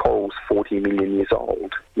 But that coral's 40 million years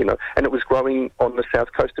old, you know, and it was growing on the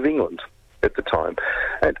south coast of England at the time.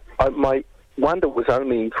 And my wonder was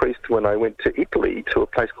only increased when I went to Italy to a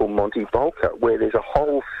place called Monte Bolca, where there's a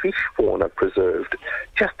whole fish fauna preserved,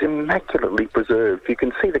 just immaculately preserved. You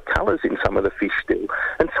can see the colours in some of the fish still,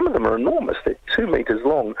 and some of them are enormous. They're 2 metres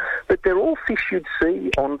long, but they're all fish you'd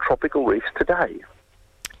see on tropical reefs today.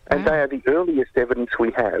 And they are the earliest evidence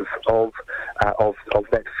we have of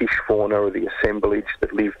that fish fauna or the assemblage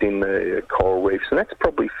that lived in the coral reefs, and that's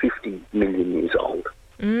probably 50 million years old.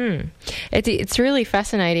 It's really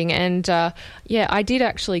fascinating, and I did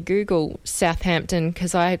actually Google Southampton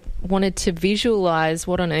because I wanted to visualise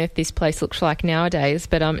what on earth this place looks like nowadays,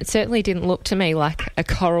 but it certainly didn't look to me like a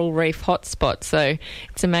coral reef hotspot, so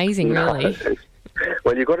it's amazing, really.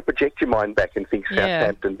 Well, you've got to project your mind back and think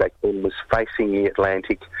Southampton back then was facing the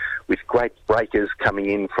Atlantic with great breakers coming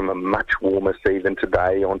in from a much warmer sea than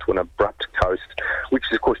today onto an abrupt coast, which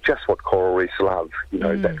is, of course, just what coral reefs love, you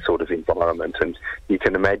know, that sort of environment. And you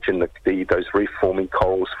can imagine those reef-forming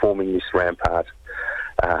corals forming this rampart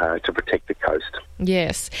to protect the coast.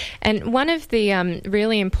 Yes. And one of the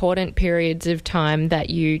really important periods of time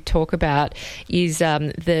that you talk about is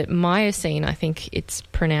the Miocene, I think it's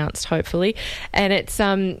pronounced, hopefully. And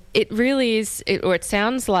it really is, it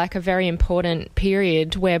sounds like a very important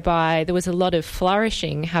period whereby there was a lot of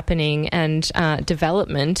flourishing happening and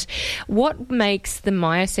development. What makes the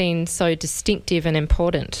Miocene so distinctive and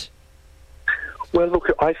important? Well,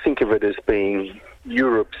 look, I think of it as being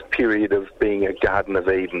Europe's period of being a Garden of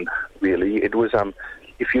Eden, really. It was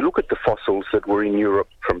if you look at the fossils that were in Europe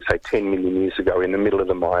from, say, 10 million years ago in the middle of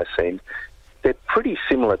the Miocene, they're pretty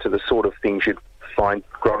similar to the sort of things you'd find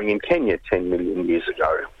growing in Kenya 10 million years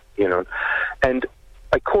ago, you know. And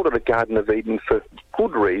I called it a Garden of Eden for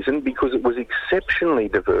good reason, because it was exceptionally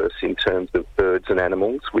diverse in terms of birds and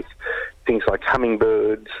animals, with things like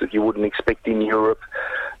hummingbirds that you wouldn't expect in Europe,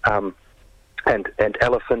 and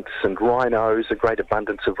elephants and rhinos, a great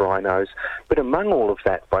abundance of rhinos. But among all of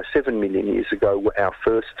that, by 7 million years ago, were our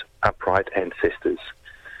first upright ancestors.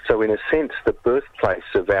 So in a sense, the birthplace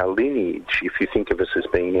of our lineage, if you think of us as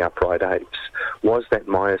being the upright apes, was that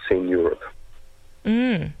Miocene Europe.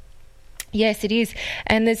 Yes, it is.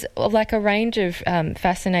 And there's like a range of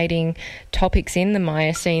fascinating topics in the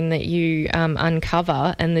Miocene that you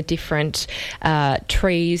uncover, and the different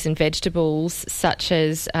trees and vegetables, such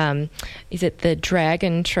as, is it the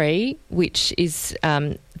dragon tree, which is,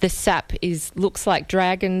 the sap looks like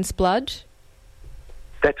dragon's blood?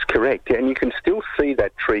 That's correct, and you can still see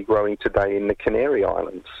that tree growing today in the Canary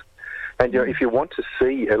Islands. And if you want to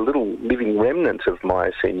see a little living remnant of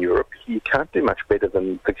Miocene Europe, you can't do much better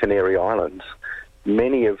than the Canary Islands.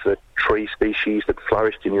 Many of the tree species that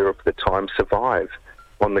flourished in Europe at the time survive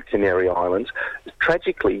on the Canary Islands.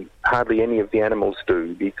 Tragically, hardly any of the animals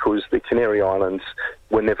do, because the Canary Islands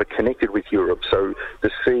were never connected with Europe. So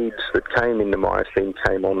the seeds that came in the Miocene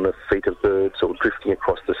came on the feet of birds or drifting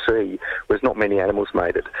across the sea, whereas not many animals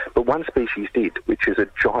made it. But one species did, which is a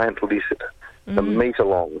giant lizard, a metre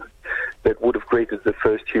long, that would have greeted the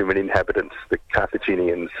first human inhabitants, the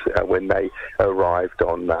Carthaginians, when they arrived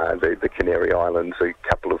on the Canary Islands a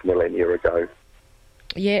couple of millennia ago.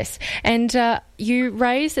 Yes, and you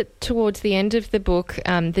raise it towards the end of the book,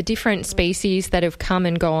 the different species that have come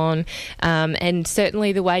and gone, and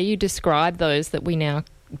certainly the way you describe those that we now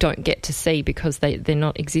don't get to see because they're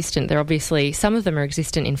not existent. They're obviously, some of them are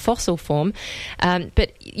existent in fossil form,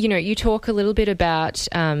 but you know, you talk a little bit about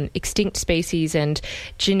extinct species and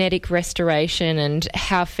genetic restoration and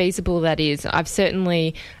how feasible that is. I've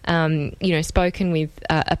certainly spoken with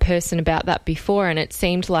a person about that before, and it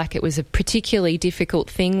seemed like it was a particularly difficult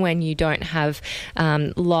thing when you don't have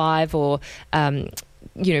live or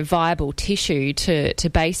viable tissue to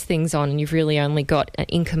base things on, and you've really only got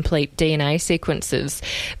incomplete DNA sequences.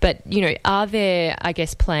 But, are there, I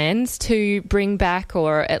guess, plans to bring back,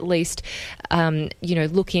 or at least,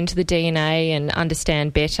 look into the DNA and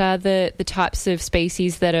understand better the types of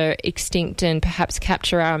species that are extinct and perhaps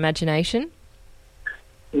capture our imagination?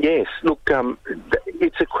 Yes, look,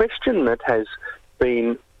 it's a question that has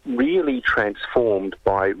been really transformed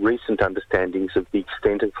by recent understandings of the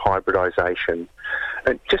extent of hybridisation.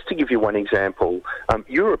 And just to give you one example,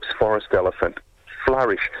 Europe's forest elephant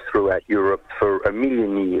flourished throughout Europe for 1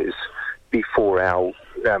 million years before our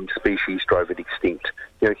species drove it extinct.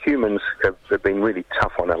 Humans have been really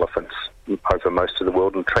tough on elephants over most of the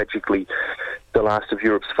world, and tragically the last of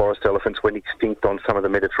Europe's forest elephants went extinct on some of the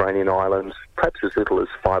Mediterranean islands, perhaps as little as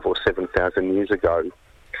 5,000 or 7,000 years ago.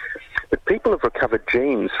 But people have recovered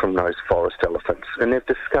genes from those forest elephants, and they've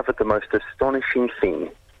discovered the most astonishing thing,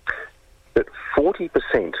 that 40%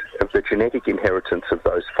 of the genetic inheritance of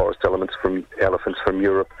those forest elephants from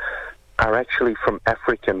Europe are actually from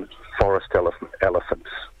African forest elephants,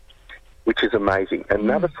 which is amazing.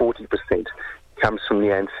 Another 40% comes from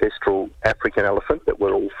the ancestral African elephant that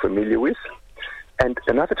we're all familiar with, and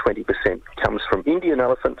another 20% comes from Indian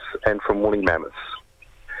elephants and from woolly mammoths.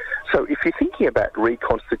 So if you're thinking about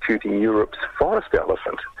reconstituting Europe's forest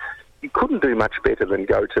elephant, you couldn't do much better than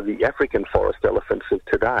go to the African forest elephants of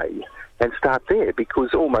today and start there,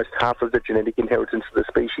 because almost half of the genetic inheritance of the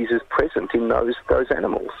species is present in those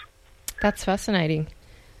animals. That's fascinating.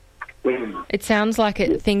 It sounds like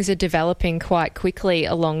things are developing quite quickly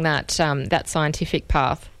along that scientific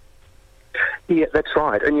path. Yeah, that's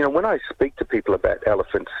right. And, when I speak to people about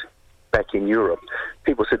elephants back in Europe,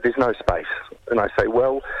 people said there's no space. And I say,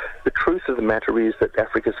 well, the truth of the matter is that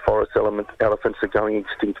Africa's forest elephants are going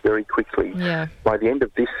extinct very quickly. Yeah. By the end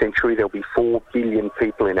of this century, there'll be 4 billion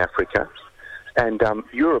people in Africa. And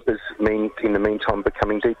Europe is, in the meantime,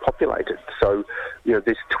 becoming depopulated. So,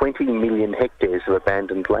 there's 20 million hectares of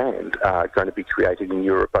abandoned land going to be created in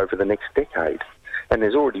Europe over the next decade. And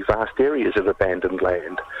there's already vast areas of abandoned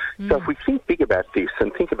land. So if we think big about this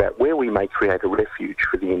and think about where we may create a refuge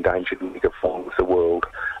for the endangered megafauna of the world,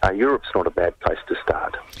 Europe's not a bad place to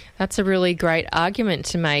start. That's a really great argument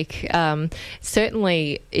to make.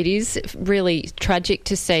 Certainly, it is really tragic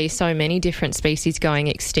to see so many different species going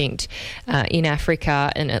extinct in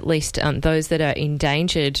Africa, and at least those that are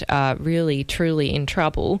endangered are really, truly in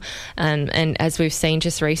trouble. And as we've seen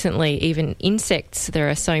just recently, even insects,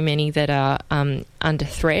 there are so many that are under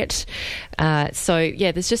threat.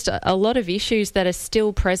 There's just a lot of issues that are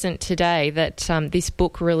still present today that this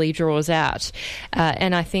book really draws out.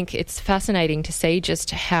 And I think it's fascinating to see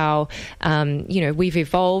just how we've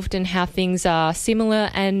evolved and how things are similar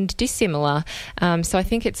and dissimilar. So I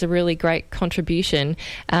think it's a really great contribution.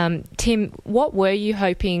 Tim, what were you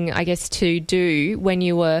hoping, I guess, to do when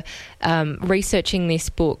you were researching this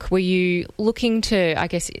book? Were you looking to, I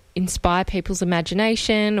guess, inspire people's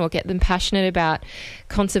imagination or get them passionate about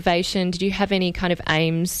conservation? Did you have any kind of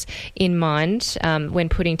aims in mind when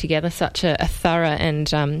putting together such a thorough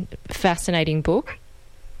and fascinating book?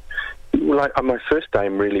 Well, my first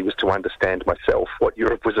aim really was to understand myself, what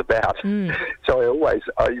Europe was about. So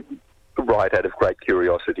I write out of great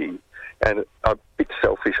curiosity, and a bit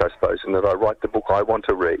selfish, I suppose, in that I write the book I want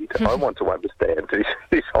to read. I want to understand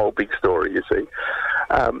this whole big story, you see.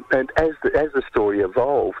 And as the story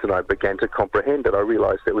evolved and I began to comprehend it, I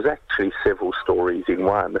realised there was actually several stories in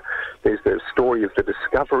one. There's the story of the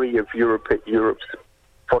discovery of Europe's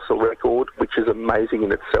fossil record, which is amazing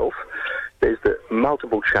in itself. There's the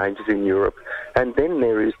multiple changes in Europe, and then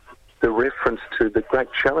there is the reference to the great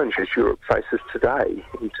challenges Europe faces today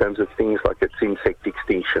in terms of things like its insect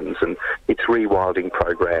extinctions and its rewilding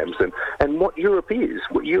programs and what Europe is.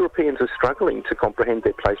 What Europeans are struggling to comprehend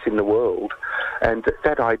their place in the world, and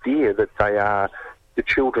that idea that they are the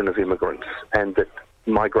children of immigrants and that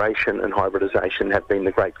migration and hybridisation have been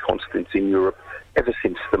the great constants in Europe ever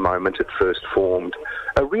since the moment it first formed,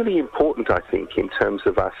 are really important, I think, in terms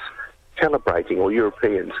of us calibrating, or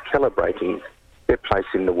Europeans calibrating their place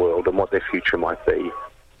in the world and what their future might be.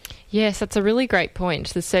 Yes, that's a really great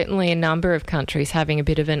point. There's certainly a number of countries having a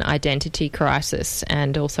bit of an identity crisis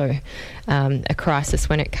and also a crisis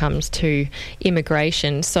when it comes to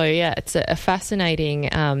immigration. So, yeah, it's a fascinating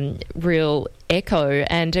real echo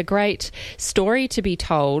and a great story to be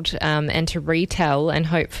told and to retell, and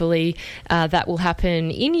hopefully that will happen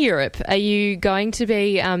in Europe. Are you going to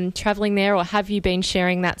be travelling there, or have you been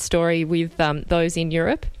sharing that story with those in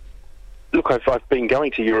Europe? Look, I've been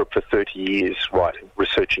going to Europe for 30 years,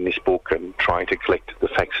 researching this book and trying to collect the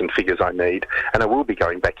facts and figures I need. And I will be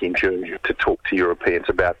going back in June to talk to Europeans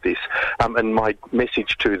about this. And my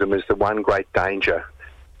message to them is the one great danger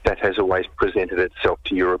that has always presented itself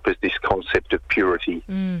to Europe is this concept of purity.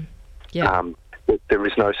 There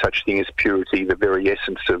is no such thing as purity. The very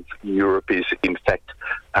essence of Europe is, in fact,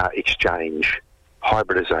 exchange,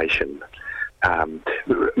 hybridisation,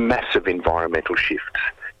 massive environmental shifts.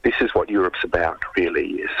 This is what Europe's about,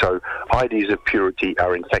 really. So ideas of purity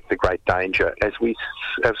are, in fact, the great danger, as we've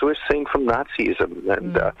seen from Nazism,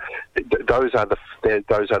 and those are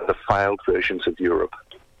the failed versions of Europe.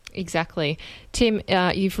 Exactly. Tim,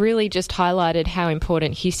 you've really just highlighted how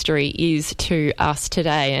important history is to us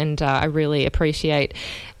today, and I really appreciate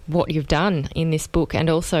what you've done in this book, and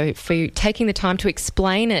also for you taking the time to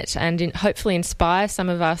explain it and hopefully inspire some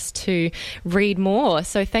of us to read more.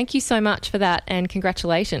 So thank you so much for that, and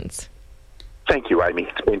congratulations. Thank you, Amy.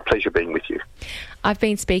 It's been a pleasure being with you. I've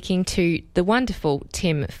been speaking to the wonderful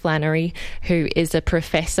Tim Flannery, who is a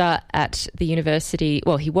professor at the university.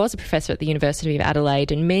 Well, he was a professor at the University of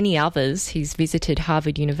Adelaide and many others. He's visited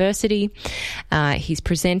Harvard University. He's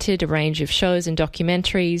presented a range of shows and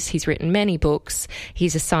documentaries. He's written many books.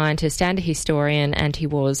 He's a scientist and a historian, and he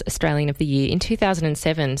was Australian of the Year in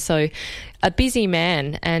 2007. So a busy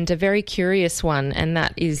man and a very curious one, and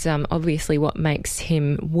that is obviously what makes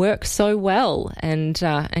him work so well and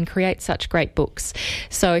create such great books.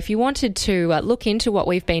 So if you wanted to look into what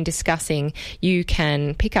we've been discussing, you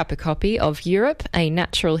can pick up a copy of Europe, A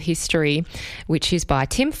Natural History, which is by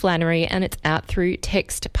Tim Flannery, and it's out through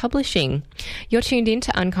Text Publishing. You're tuned in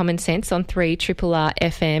to Uncommon Sense on 3RRR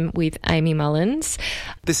FM with Amy Mullins.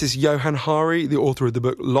 This is Johan Hari, the author of the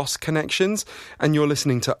book Lost Connections, and you're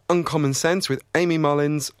listening to Uncommon Sense with Amy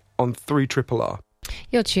Mullins on 3RRR.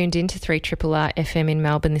 You're tuned in to 3RRR FM in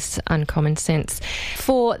Melbourne. This is Uncommon Sense.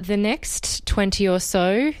 For the next 20 or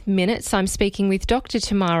so minutes, I'm speaking with Dr.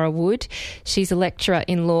 Tamara Wood. She's a lecturer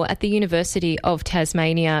in law at the University of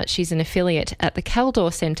Tasmania. She's an affiliate at the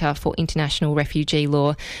Kaldor Centre for International Refugee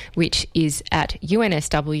Law, which is at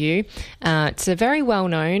UNSW. It's a very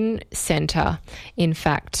well-known centre, in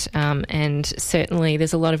fact, and certainly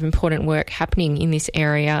there's a lot of important work happening in this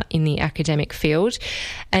area in the academic field.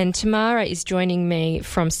 And Tamara is joining me me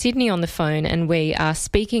from Sydney on the phone, and we are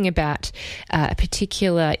speaking about a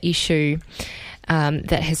particular issue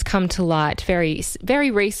that has come to light very,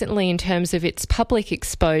 very recently in terms of its public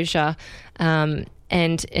exposure.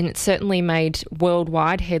 And it certainly made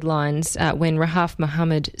worldwide headlines when Rahaf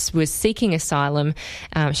Mohammed was seeking asylum.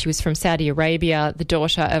 She was from Saudi Arabia, the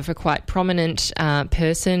daughter of a quite prominent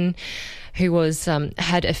person who was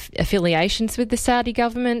had affiliations with the Saudi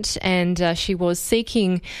government, and she was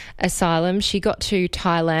seeking asylum. She got to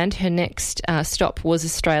Thailand. Her next stop was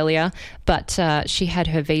Australia, but she had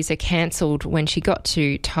her visa cancelled when she got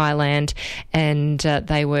to Thailand, and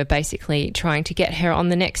they were basically trying to get her on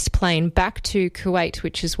the next plane back to Kuwait,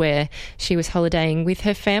 which is where she was holidaying with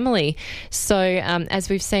her family. So as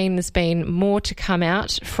we've seen, there's been more to come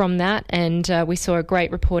out from that, and we saw a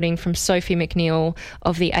great reporting from Sophie McNeil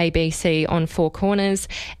of the ABC on Four Corners,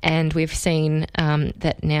 and we've seen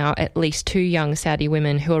that now at least 2 young Saudi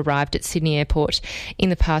women who arrived at Sydney Airport in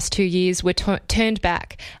the past 2 years were turned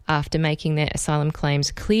back after making their asylum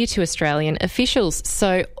claims clear to Australian officials.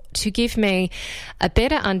 So to give me a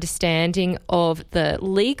better understanding of the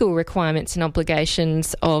legal requirements and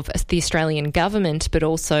obligations of the Australian government, but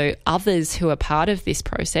also others who are part of this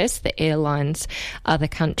process, the airlines, other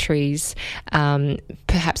countries,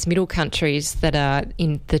 perhaps middle countries that are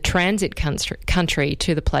in the transit country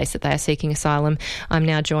to the place that they are seeking asylum, I'm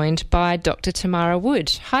now joined by Dr. Tamara Wood.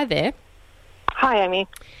 Hi there. Hi, Amy.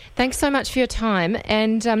 Thanks so much for your time.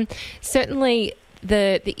 And certainly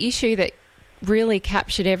the issue that really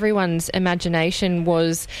captured everyone's imagination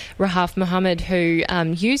was Rahaf Mohammed, who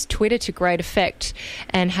used Twitter to great effect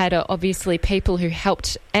and had obviously people who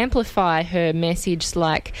helped amplify her message,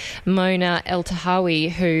 like Mona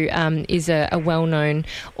El-Tahawi, who is a well-known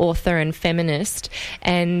author and feminist.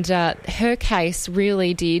 And her case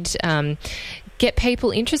really did get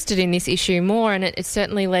people interested in this issue more, and it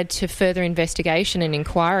certainly led to further investigation and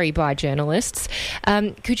inquiry by journalists.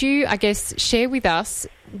 Could you, I guess, share with us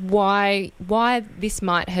why this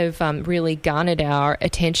might have really garnered our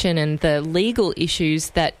attention and the legal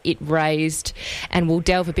issues that it raised, and we'll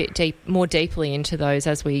delve a bit more deeply into those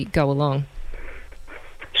as we go along?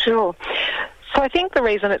 Sure. So I think the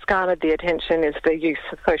reason it's garnered the attention is the use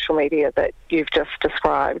of social media that you've just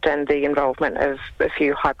described and the involvement of a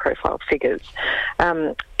few high-profile figures.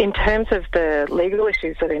 In terms of the legal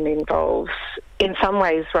issues that it involves, in some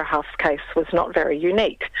ways Rahaf's case was not very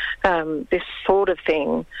unique. This sort of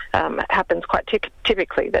thing happens quite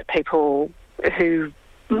typically, that people who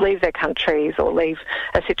leave their countries or leave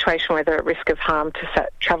a situation where they're at risk of harm to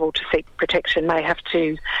travel to seek protection may have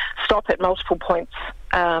to stop at multiple points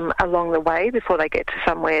along the way before they get to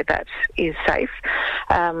somewhere that is safe.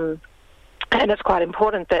 And it's quite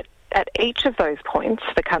important that at each of those points,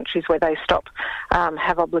 the countries where they stop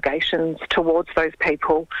have obligations towards those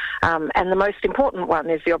people. And the most important one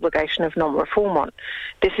is the obligation of non-refoulement.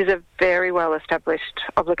 This is a very well-established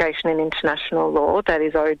obligation in international law that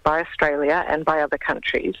is owed by Australia and by other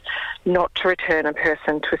countries, not to return a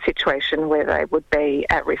person to a situation where they would be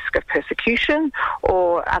at risk of persecution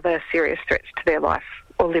or other serious threats to their life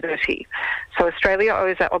or liberty. So Australia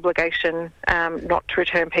owes that obligation not to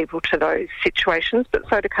return people to those situations, but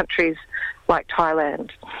so do countries like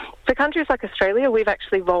Thailand. For countries like Australia, we've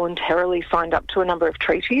actually voluntarily signed up to a number of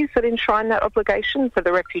treaties that enshrine that obligation. So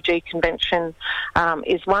the Refugee Convention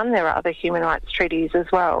is one. There are other human rights treaties as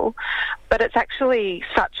well. But it's actually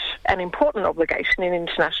such an important obligation in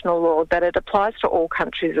international law that it applies to all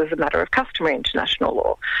countries as a matter of customary international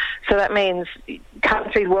law. So that means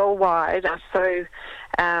countries worldwide are so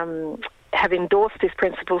have endorsed this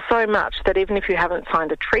principle so much that even if you haven't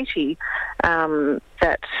signed a treaty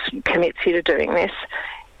that commits you to doing this,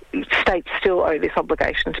 states still owe this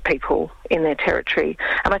obligation to people in their territory.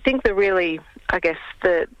 And I think the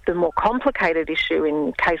more complicated issue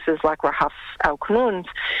in cases like Rahaf al-Qunun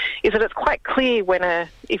is that it's quite clear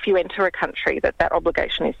if you enter a country that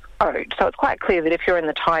obligation is owed. So it's quite clear that if you're in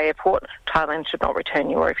the Thai airport, Thailand should not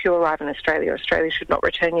return you, or if you arrive in Australia, Australia should not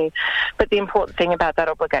return you. But the important thing about that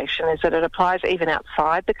obligation is that it applies even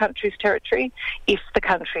outside the country's territory if the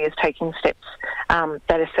country is taking steps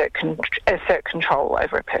that assert control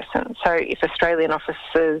over a person. So if Australian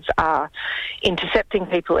officers are intercepting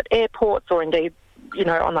people at airports or indeed,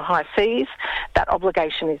 on the high seas, that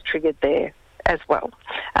obligation is triggered there as well.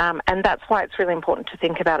 And that's why it's really important to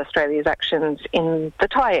think about Australia's actions in the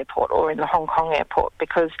Thai airport or in the Hong Kong airport,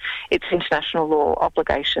 because its international law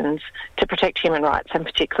obligations to protect human rights, and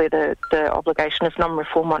particularly the obligation of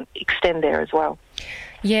non-refoulement, extend there as well.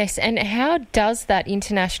 Yes, and how does that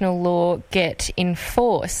international law get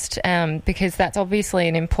enforced? Because that's obviously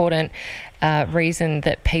an important reason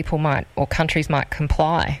that people might or countries might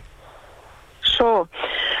comply. Sure.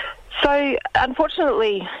 So,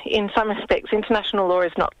 unfortunately, in some respects, international law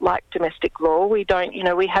is not like domestic law. We don't,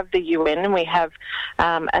 we have the UN and we have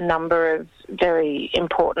a number of very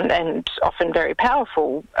important and often very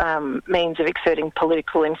powerful means of exerting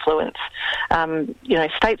political influence.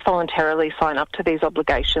 States voluntarily sign up to these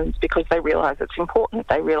obligations because they realise it's important.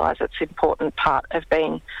 They realise it's an important part of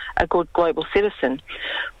being a good global citizen.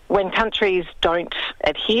 When countries don't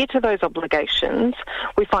adhere to those obligations,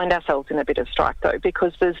 we find ourselves in a bit of strife, though,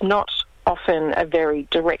 because there's not often a very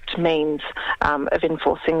direct means of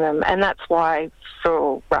enforcing them. And that's why,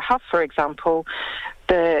 for Rahaf, for example,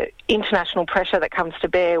 the international pressure that comes to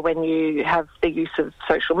bear when you have the use of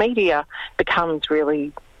social media becomes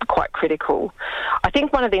really quite critical. I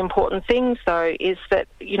think one of the important things, though, is that,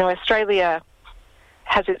 Australia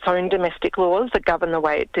has its own domestic laws that govern the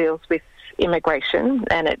way it deals with immigration,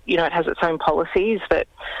 and it has its own policies that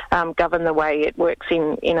govern the way it works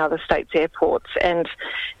in other states' airports. And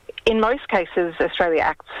in most cases, Australia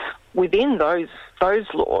acts within those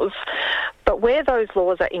laws. But where those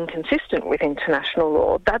laws are inconsistent with international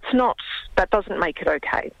law, that doesn't make it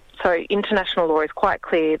okay. So international law is quite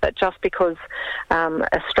clear that just because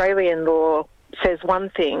Australian law says one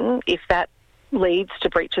thing, if that leads to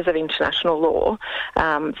breaches of international law,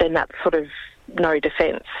 then that's sort of no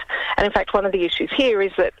defence. And in fact, one of the issues here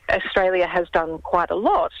is that Australia has done quite a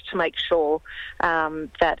lot to make sure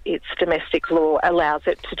that its domestic law allows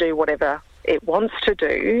it to do whatever it wants to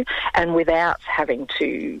do, and without having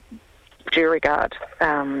to due regard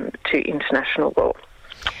to international law.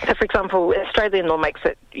 So, for example, Australian law makes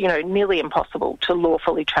it, nearly impossible to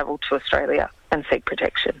lawfully travel to Australia and seek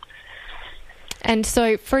protection. And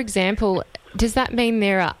so, for example, does that mean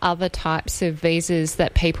there are other types of visas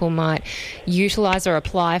that people might utilise or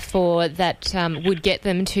apply for that would get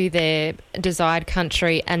them to their desired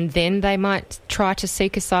country and then they might try to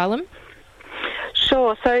seek asylum?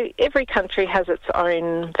 Sure. So every country has its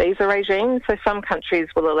own visa regime. So some countries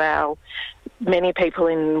will allow many people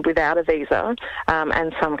in without a visa,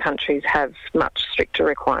 and some countries have much stricter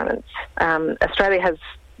requirements. Australia has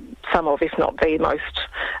some of, if not the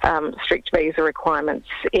most strict visa requirements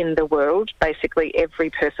in the world. Basically,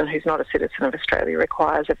 every person who's not a citizen of Australia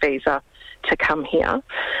requires a visa to come here.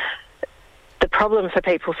 The problem for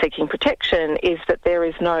people seeking protection is that there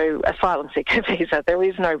is no asylum seeker visa, there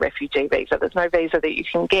is no refugee visa, there's no visa that you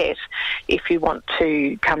can get if you want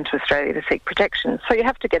to come to Australia to seek protection. So you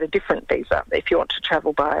have to get a different visa if you want to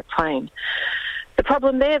travel by plane. The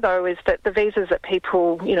problem there, though, is that the visas that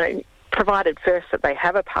people, provided first that they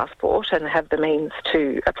have a passport and have the means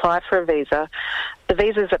to apply for a visa, the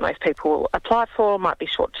visas that most people apply for might be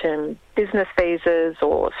short-term business visas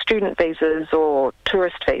or student visas or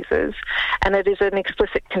tourist visas, and it is an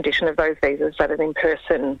explicit condition of those visas that an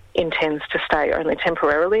in-person intends to stay only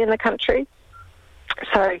temporarily in the country.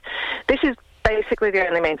 So this is basically the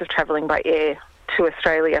only means of travelling by air to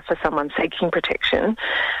Australia for someone seeking protection.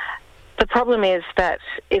 The problem is that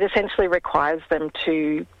it essentially requires them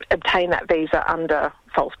to obtain that visa under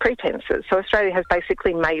false pretences. So Australia has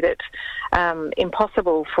basically made it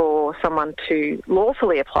impossible for someone to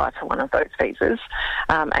lawfully apply for one of those visas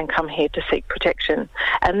and come here to seek protection.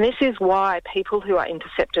 And this is why people who are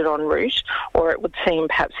intercepted en route, or it would seem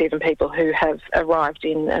perhaps even people who have arrived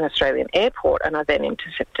in an Australian airport and are then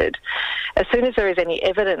intercepted, as soon as there is any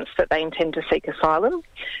evidence that they intend to seek asylum,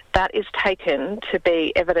 that is taken to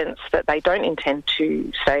be evidence that they don't intend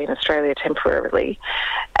to stay in Australia temporarily,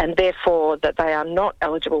 and therefore that they are not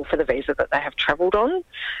eligible for the visa that they have travelled on,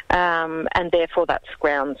 and therefore that's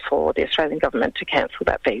grounds for the Australian government to cancel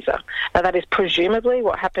that visa. Now, that is presumably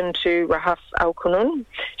what happened to Rahaf Al-Qunun.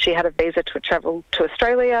 She had a visa to travel to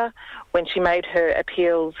Australia. When she made her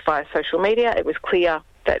appeals via social media, it was clear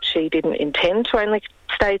that she didn't intend to only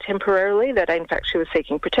stay temporarily, that in fact she was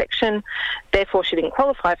seeking protection. Therefore, she didn't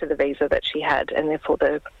qualify for the visa that she had, and therefore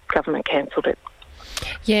the government cancelled it.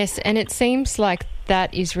 Yes, and it seems like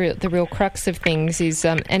that is the real crux of things is,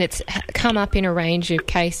 and it's come up in a range of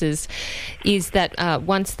cases, is that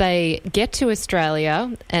once they get to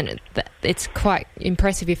Australia, and it's quite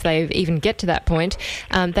impressive if they even get to that point,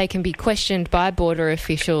 they can be questioned by border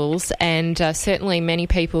officials, and certainly many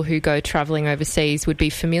people who go travelling overseas would be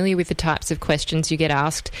familiar with the types of questions you get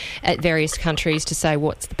asked at various countries to say,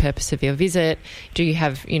 what's the purpose of your visit? Do you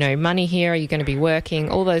have, money here? Are you going to be working?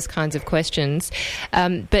 All those kinds of questions.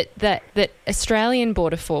 But that Australian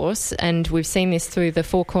Border Force, and we've seen this through the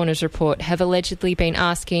Four Corners report, have allegedly been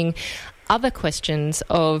asking other questions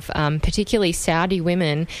of particularly Saudi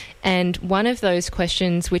women, and one of those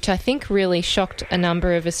questions, which I think really shocked a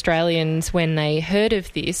number of Australians when they heard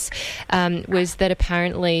of this, was that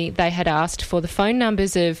apparently they had asked for the phone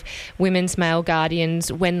numbers of women's male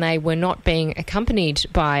guardians when they were not being accompanied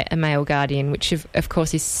by a male guardian, which of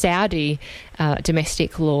course is Saudi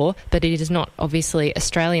domestic law, but it is not obviously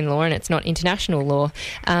Australian law and it's not international law.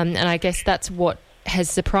 And I guess that's what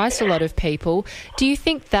has surprised a lot of people. Do you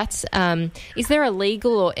think that's... is there a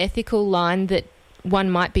legal or ethical line that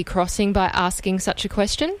one might be crossing by asking such a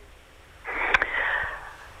question?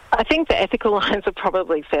 I think the ethical lines are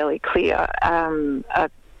probably fairly clear.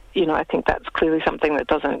 I think that's clearly something that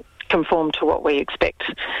doesn't conform to what we expect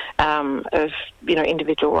of,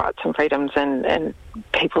 individual rights and freedoms and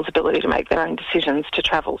people's ability to make their own decisions to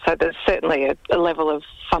travel. So there's certainly a level of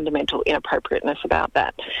fundamental inappropriateness about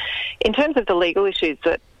that. In terms of the legal issues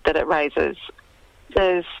that it raises,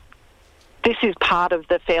 this is part of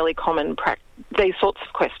the fairly common practice. These sorts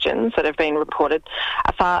of questions that have been reported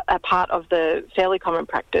are part of the fairly common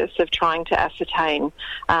practice of trying to ascertain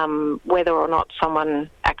whether or not someone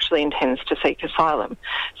actually intends to seek asylum.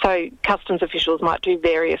 So customs officials might do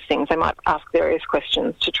various things. They might ask various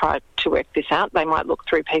questions to try to work this out. They might look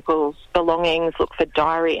through people's belongings, look for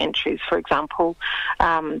diary entries, for example,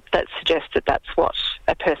 that suggest that that's what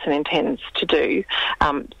a person intends to do,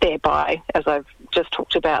 thereby, as I've just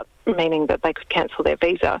talked about, meaning that they could cancel their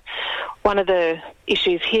visa. One of the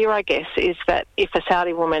issues here, I guess, is that if a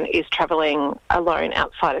Saudi woman is travelling alone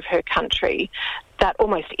outside of her country, that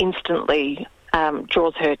almost instantly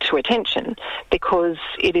draws her to attention, because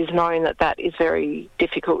it is known that that is very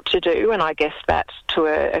difficult to do, and I guess that to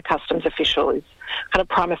a customs official is kind of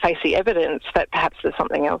prima facie evidence that perhaps there's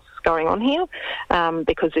something else going on here,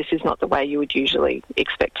 because this is not the way you would usually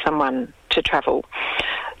expect someone to travel.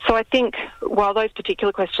 So I think while those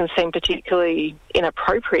particular questions seem particularly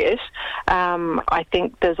inappropriate, I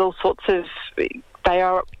think there's all sorts of... They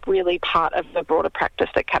are really part of the broader practice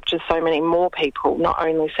that captures so many more people, not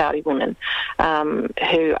only Saudi women,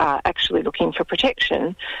 who are actually looking for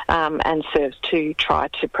protection, and serves to try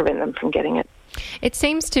to prevent them from getting it. It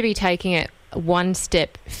seems to be taking it one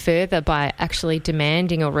step further by actually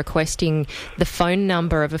demanding or requesting the phone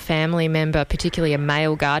number of a family member, particularly a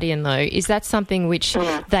male guardian, though. Is that something which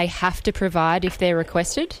they have to provide if they're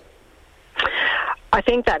requested? I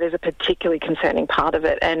think that is a particularly concerning part of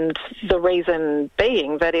it, and the reason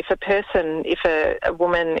being that if a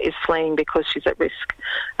woman is fleeing because she's at risk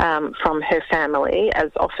from her family, as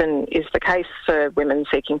often is the case for women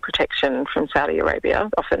seeking protection from Saudi Arabia,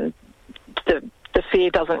 often the fear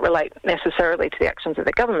doesn't relate necessarily to the actions of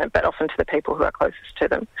the government, but often to the people who are closest to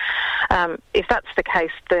them. If that's the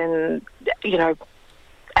case, then,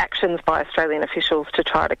 actions by Australian officials to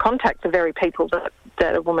try to contact the very people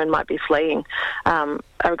that a woman might be fleeing are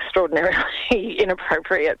extraordinarily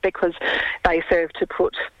inappropriate, because they serve to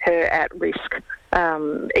put her at risk,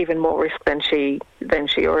 even more risk than she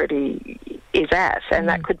already is at. And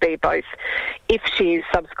that could be both if she is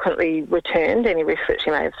subsequently returned, any risk that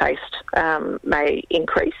she may have faced may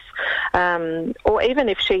increase, or even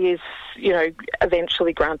if she is,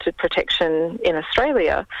 eventually granted protection in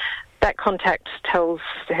Australia. That contact tells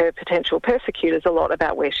her potential persecutors a lot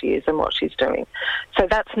about where she is and what she's doing. So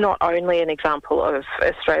that's not only an example of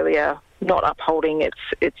Australia not upholding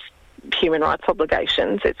its human rights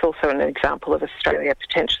obligations, it's also an example of Australia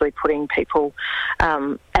potentially putting people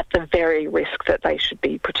at the very risk that they should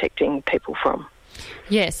be protecting people from.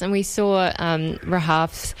 Yes, and we saw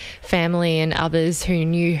Rahaf's family and others who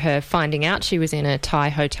knew her finding out she was in a Thai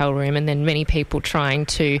hotel room, and then many people trying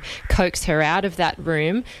to coax her out of that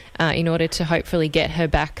room in order to hopefully get her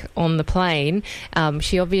back on the plane.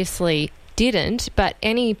 She obviously didn't, but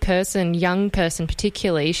any person, young person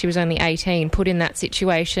particularly, she was only 18, put in that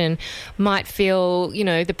situation, might feel,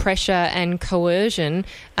 the pressure and coercion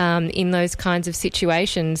in those kinds of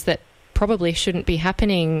situations that probably shouldn't be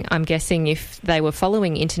happening, I'm guessing, if they were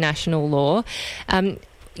following international law.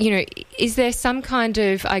 Is there some kind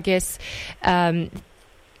of,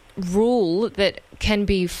 rule that can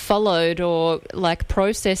be followed, or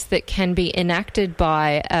process that can be enacted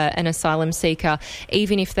by an asylum seeker,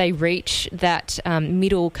 even if they reach that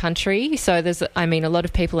middle country? So a lot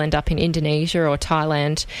of people end up in Indonesia or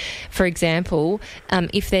Thailand, for example.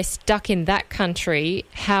 If they're stuck in that country,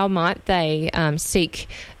 how might they seek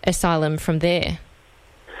asylum from there?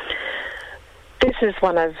 This is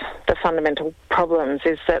one of the fundamental problems,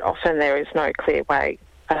 is that often there is no clear way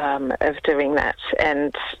of doing that.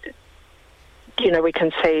 And, we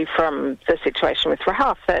can see from the situation with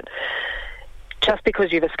Rahaf that just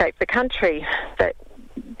because you've escaped the country, that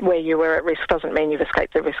where you were at risk doesn't mean you've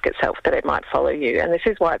escaped the risk itself, that it might follow you. And this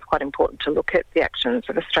is why it's quite important to look at the actions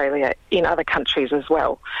of Australia in other countries as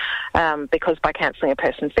well, because by cancelling a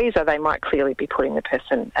person's visa, they might clearly be putting the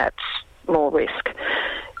person at more risk.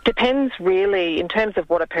 Depends really, in terms of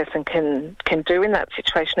what a person can do in that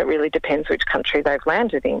situation, it really depends which country they've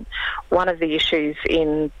landed in. One of the issues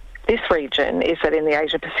in this region is that in the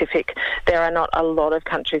Asia Pacific there are not a lot of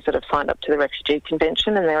countries that have signed up to the Refugee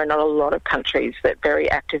Convention, and there are not a lot of countries that very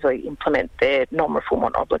actively implement their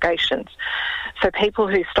non-refoulement obligations. So people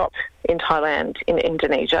who stop in Thailand, in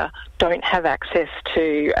Indonesia, don't have access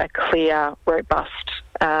to a clear, robust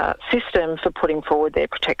system for putting forward their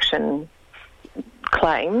protection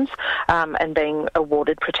claims and being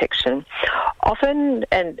awarded protection. Often,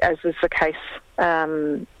 and as is the case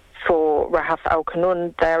for Rahaf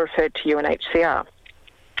Al-Qunun, they are referred to UNHCR.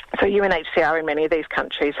 So UNHCR in many of these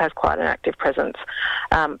countries has quite an active presence,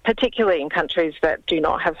 particularly in countries that do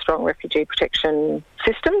not have strong refugee protection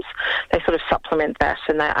systems. They sort of supplement that,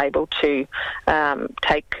 and they're able to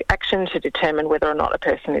take action to determine whether or not a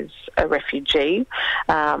person is a refugee,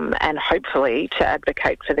 and hopefully to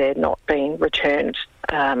advocate for their not being returned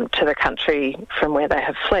to the country from where they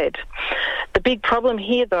have fled. The big problem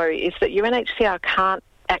here, though, is that UNHCR can't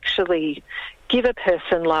actually give a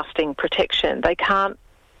person lasting protection. They can't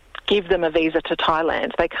give them a visa to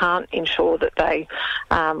Thailand. They can't ensure that they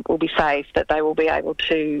will be safe, that they will be able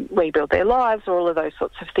to rebuild their lives, or all of those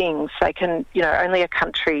sorts of things. They can, only a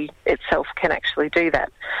country itself can actually do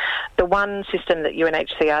that. The one system that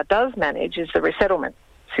UNHCR does manage is the resettlement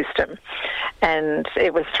system. And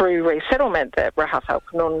it was through resettlement that Rahaf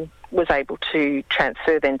Al-Qunun was able to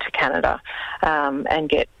transfer then to Canada and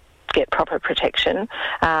get proper protection.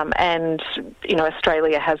 And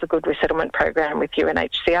Australia has a good resettlement program with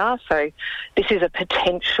UNHCR, so this is a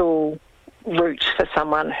potential route for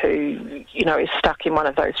someone who, is stuck in one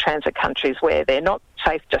of those transit countries where they're not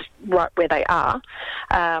safe just right where they are,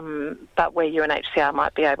 but where UNHCR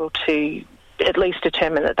might be able to at least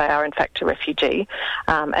determine that they are in fact a refugee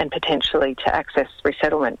and potentially to access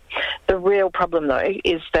resettlement. The real problem, though,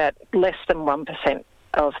 is that less than 1%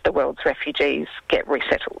 of the world's refugees get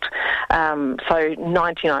resettled. So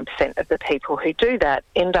 99% of the people who do that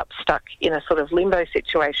end up stuck in a sort of limbo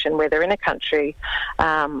situation where they're in a country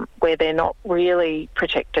where they're not really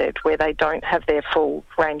protected, where they don't have their full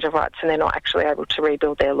range of rights and they're not actually able to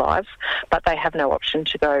rebuild their lives, but they have no option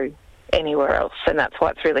to go anywhere else. And that's why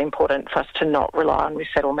it's really important for us to not rely on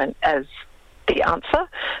resettlement as the answer,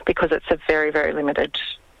 because it's a very, very limited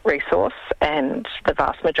resource and the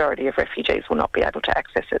vast majority of refugees will not be able to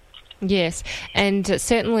access it. Yes, and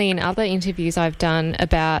certainly in other interviews I've done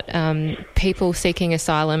about people seeking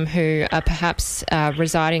asylum who are perhaps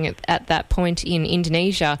residing at that point in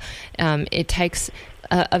Indonesia, it takes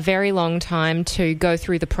a very long time to go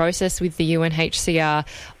through the process with the UNHCR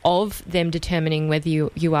of them determining whether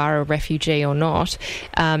you are a refugee or not.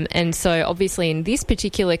 And so obviously in this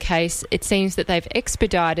particular case, it seems that they've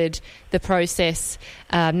expedited the process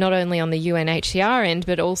not only on the UNHCR end,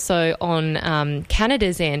 but also on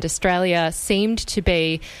Canada's end. Australia seemed to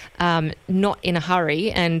be not in a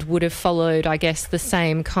hurry and would have followed, I guess, the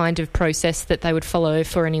same kind of process that they would follow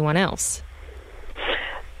for anyone else.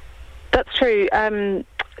 That's true.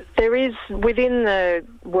 There is, within the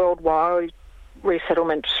worldwide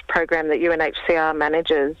resettlement program that UNHCR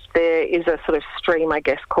manages, there is a sort of stream, I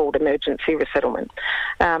guess, called emergency resettlement.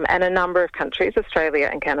 And a number of countries, Australia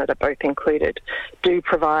and Canada both included, do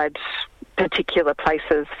provide particular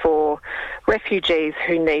places for refugees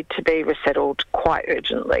who need to be resettled quite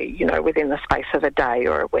urgently, within the space of a day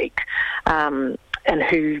or a week, and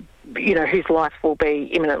who, whose life will be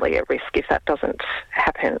imminently at risk if that doesn't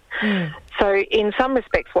happen. So in some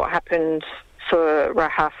respects, what happened for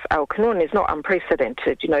Rahaf Al-Qunun is not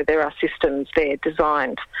unprecedented. There are systems there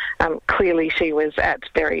designed. Clearly, she was at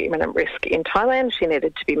very imminent risk in Thailand. She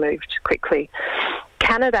needed to be moved quickly.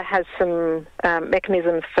 Canada has some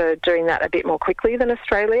mechanisms for doing that a bit more quickly than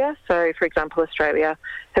Australia. So, for example, Australia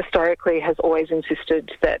historically has always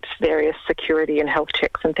insisted that various security and health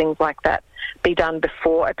checks and things like that be done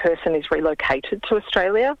before a person is relocated to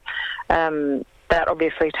Australia. That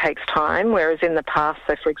obviously takes time, whereas in the past,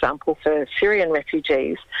 so for example, for Syrian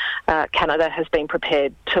refugees, Canada has been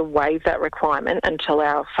prepared to waive that requirement and to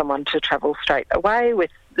allow someone to travel straight away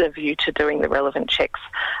with the view to doing the relevant checks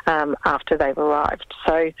after they've arrived.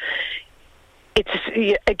 So it's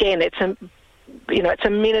a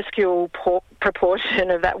minuscule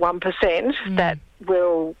proportion of that 1% that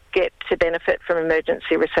will get to benefit from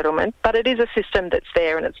emergency resettlement, but it is a system that's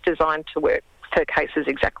there and it's designed to work for cases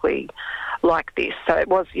exactly like this. So it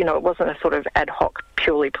was, it wasn't a sort of ad hoc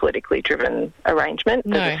purely politically driven arrangement.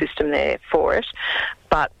 No. There's a system there for it,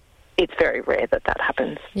 but it's very rare that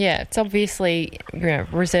happens. Yeah, it's obviously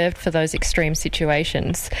reserved for those extreme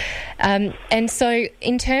situations. And so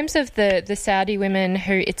in terms of the Saudi women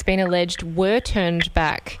who, it's been alleged, were turned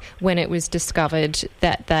back when it was discovered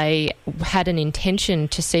that they had an intention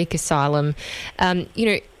to seek asylum,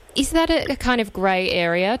 is that a kind of grey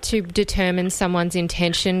area to determine someone's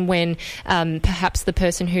intention when perhaps the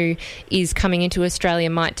person who is coming into Australia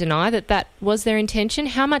might deny that was their intention?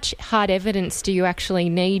 How much hard evidence do you actually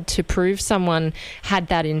need to prove someone had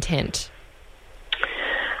that intent?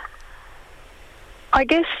 I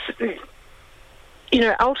guess,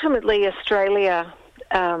 ultimately Australia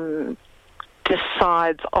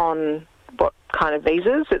decides on what kind of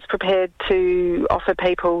visas it's prepared to offer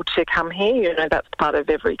people to come here. That's part of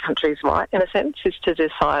every country's right, in a sense, is to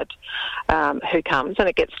decide who comes, and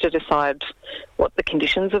it gets to decide what the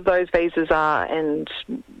conditions of those visas are and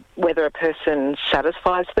whether a person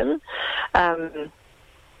satisfies them.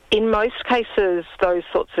 In most cases, those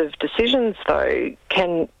sorts of decisions, though,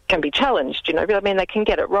 can be challenged, they can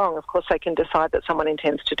get it wrong. Of course, they can decide that someone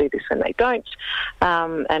intends to do this when they don't,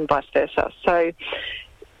 and vice versa. So,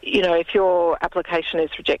 if your application is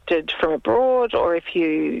rejected from abroad, or if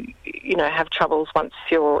you have troubles once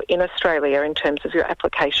you're in Australia in terms of your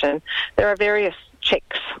application, there are various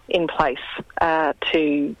checks in place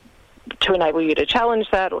to enable you to challenge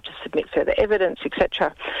that or to submit further evidence,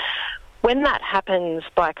 etc. When that happens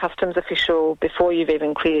by a customs official before you've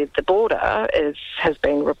even cleared the border, as has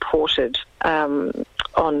been reported on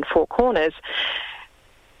Four Corners,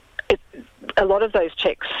 a lot of those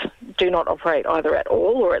checks do not operate either at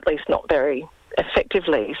all, or at least not very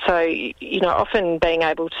effectively. So, often being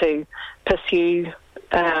able to pursue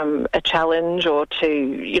a challenge or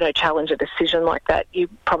to, challenge a decision like that, you're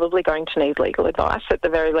probably going to need legal advice. At the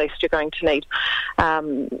very least, you're going to need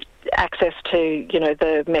access to,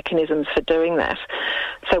 the mechanisms for doing that.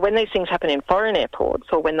 So when these things happen in foreign airports,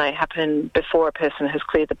 or when they happen before a person has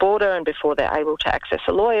cleared the border and before they're able to access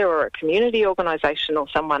a lawyer or a community organisation or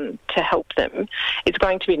someone to help them, it's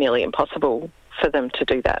going to be nearly impossible for them to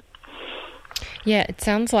do that. Yeah, it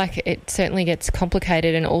sounds like it certainly gets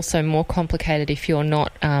complicated, and also more complicated if you're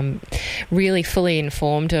not really fully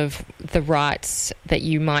informed of the rights that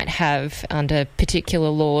you might have under particular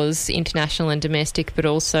laws, international and domestic, but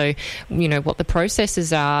also, what the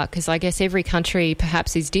processes are, because I guess every country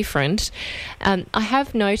perhaps is different. I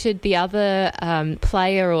have noted the other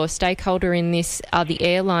player or stakeholder in this are the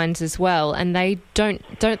airlines as well, and they don't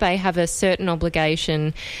they have a certain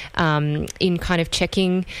obligation in kind of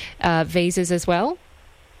checking visas as well?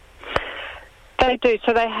 They do.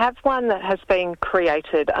 So they have one that has been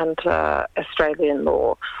created under Australian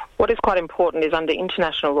law. What is quite important is under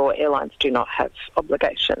international law, airlines do not have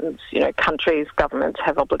obligations. Countries, governments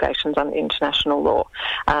have obligations under international law,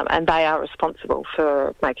 and they are responsible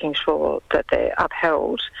for making sure that they're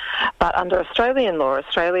upheld. But under Australian law,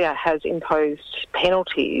 Australia has imposed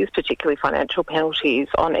penalties, particularly financial penalties,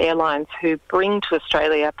 on airlines who bring to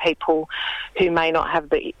Australia people who may not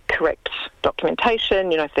have the correct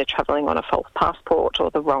documentation, if they're travelling on a false passport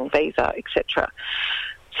or the wrong visa, etc.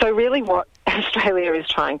 So really what Australia is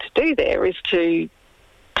trying to do there is to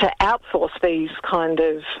outsource these kind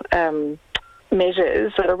of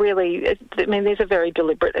measures that are really, these are very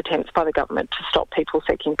deliberate attempts by the government to stop people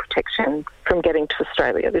seeking protection from getting to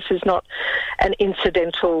Australia. This is not an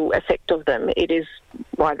incidental effect of them. It is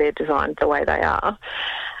why they're designed the way they are.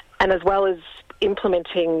 And as well as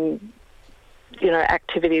implementing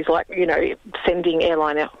activities like, sending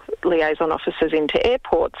airline liaison officers into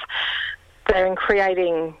airports, they're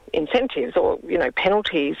creating incentives or,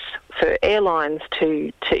 penalties for airlines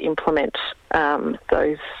to implement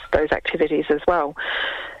those activities as well.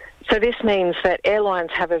 So this means that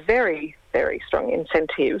airlines have a very, very strong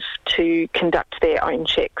incentive to conduct their own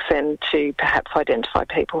checks and to perhaps identify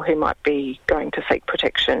people who might be going to seek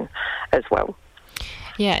protection as well.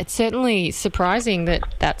 Yeah, it's certainly surprising that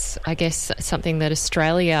that's, I guess, something that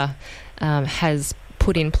Australia has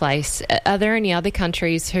put in place. Are there any other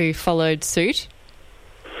countries who followed suit?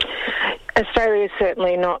 Australia is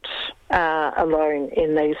certainly not alone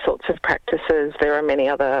in these sorts of practices. There are many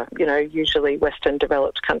other, usually Western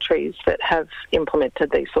developed countries that have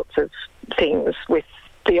implemented these sorts of things, with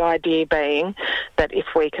the idea being that if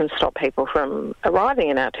we can stop people from arriving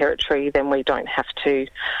in our territory, then we don't have to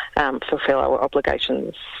fulfil our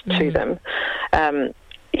obligations to them.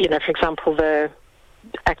 For example, the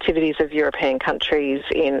activities of European countries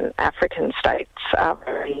in African states are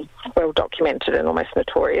very well documented and almost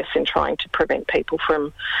notorious in trying to prevent people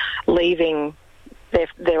from leaving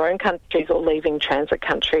their own countries or leaving transit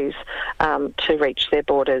countries to reach their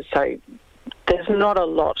borders. So there's not a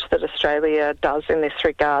lot that Australia does in this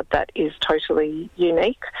regard that is totally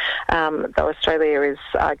unique, though Australia is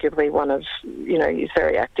arguably one of, is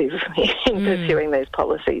very active in pursuing these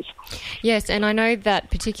policies. Yes, and I know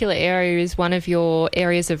that particular area is one of your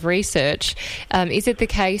areas of research. Is it the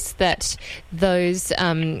case that those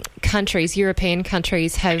countries, European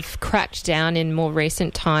countries, have cracked down in more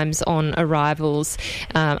recent times on arrivals?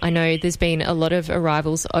 I know there's been a lot of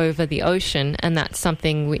arrivals over the ocean, and that's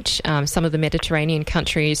something which some of the Mediterranean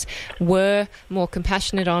countries were more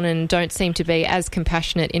compassionate on and don't seem to be as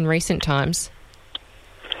compassionate in recent times.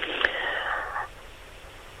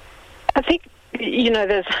 I think,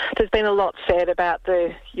 there's been a lot said about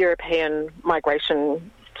the European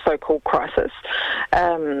migration so-called crisis,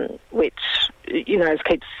 which, as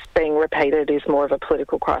keeps being repeated, is more of a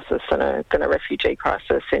political crisis than a refugee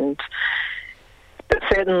crisis. But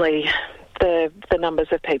certainly the numbers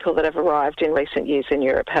of people that have arrived in recent years in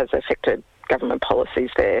Europe has affected government policies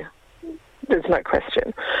there. There's no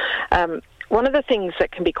question. One of the things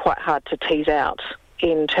that can be quite hard to tease out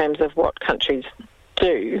in terms of what countries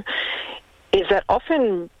do is that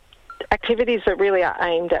often activities that really are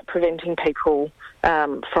aimed at preventing people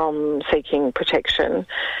from seeking protection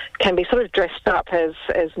can be sort of dressed up as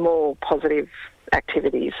more positive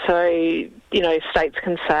activities. So, states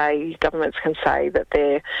can say, governments can say that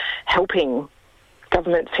they're helping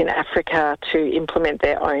governments in Africa to implement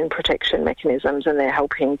their own protection mechanisms, and they're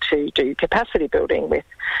helping to do capacity building with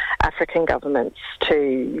African governments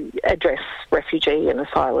to address refugee and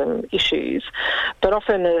asylum issues. But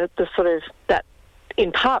often the sort of that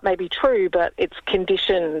in part may be true, but it's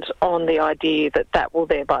conditioned on the idea that will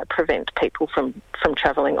thereby prevent people from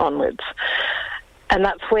travelling onwards. And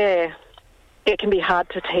that's where it can be hard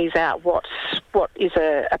to tease out what is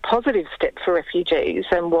a positive step for refugees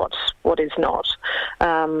and what is not.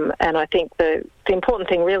 And I think the important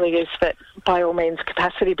thing really is that by all means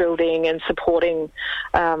capacity building and supporting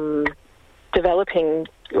developing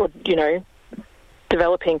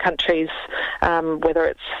countries, whether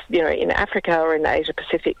it's, in Africa or in the Asia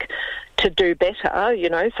Pacific, to do better,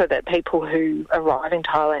 so that people who arrive in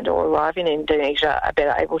Thailand or arrive in Indonesia are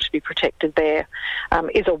better able to be protected there,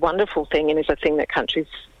 is a wonderful thing and is a thing that countries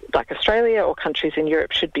like Australia or countries in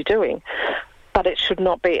Europe should be doing. But it should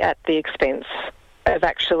not be at the expense of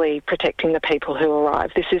actually protecting the people who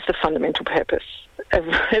arrive. This is the fundamental purpose of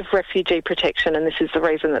refugee protection, and this is the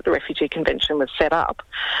reason that the Refugee Convention was set up.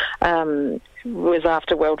 Was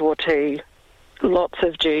after World War II, lots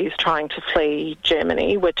of Jews trying to flee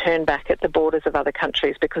Germany were turned back at the borders of other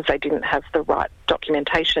countries because they didn't have the right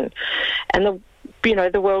documentation. And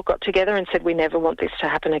the world got together and said, we never want this to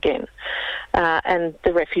happen again. And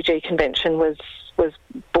the Refugee Convention was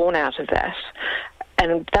born out of that.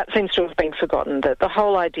 And that seems to have been forgotten, that the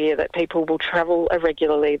whole idea that people will travel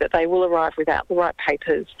irregularly, that they will arrive without the right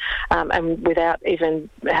papers and without even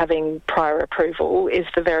having prior approval is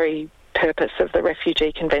the very purpose of the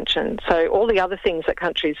Refugee Convention. So all the other things that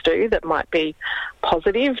countries do that might be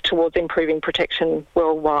positive towards improving protection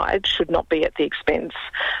worldwide should not be at the expense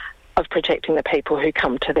of protecting the people who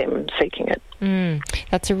come to them seeking it.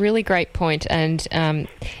 That's a really great point, and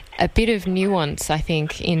a bit of nuance, I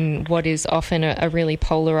think, in what is often a really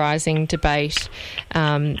polarising debate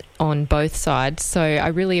on both sides. So I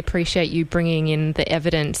really appreciate you bringing in the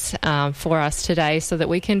evidence for us today so that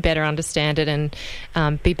we can better understand it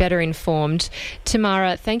and be better informed.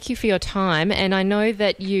 Tamara, thank you for your time. And I know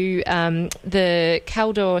that you, the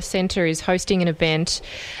Caldor Centre is hosting an event,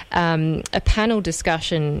 a panel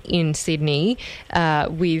discussion in Sydney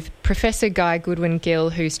with Professor Guy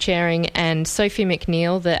Goodwin-Gill, who's chairing, and Sophie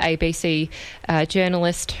McNeil, the ABC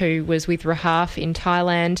journalist who was with Rahaf in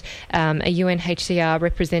Thailand, a UNHCR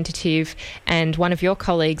representative, and one of your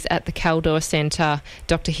colleagues at the Caldor Centre,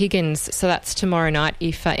 Dr. Higgins. So that's tomorrow night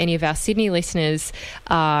if any of our Sydney listeners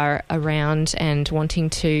are around and wanting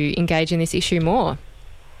to engage in this issue more.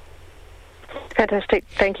 Fantastic.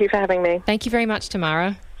 Thank you for having me. Thank you very much,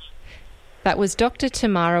 Tamara. That was Dr.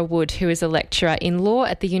 Tamara Wood, who is a lecturer in law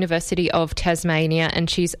at the University of Tasmania, and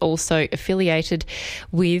she's also affiliated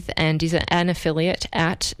with and is an affiliate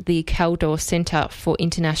at the Caldor Centre for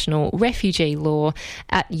International Refugee Law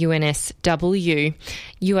at UNSW.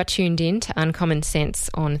 You are tuned in to Uncommon Sense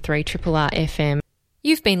on 3RRR FM.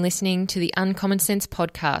 You've been listening to the Uncommon Sense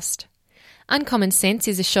podcast. Uncommon Sense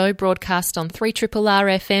is a show broadcast on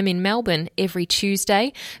 3RRR FM in Melbourne every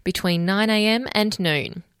Tuesday between 9am and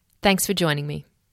noon. Thanks for joining me.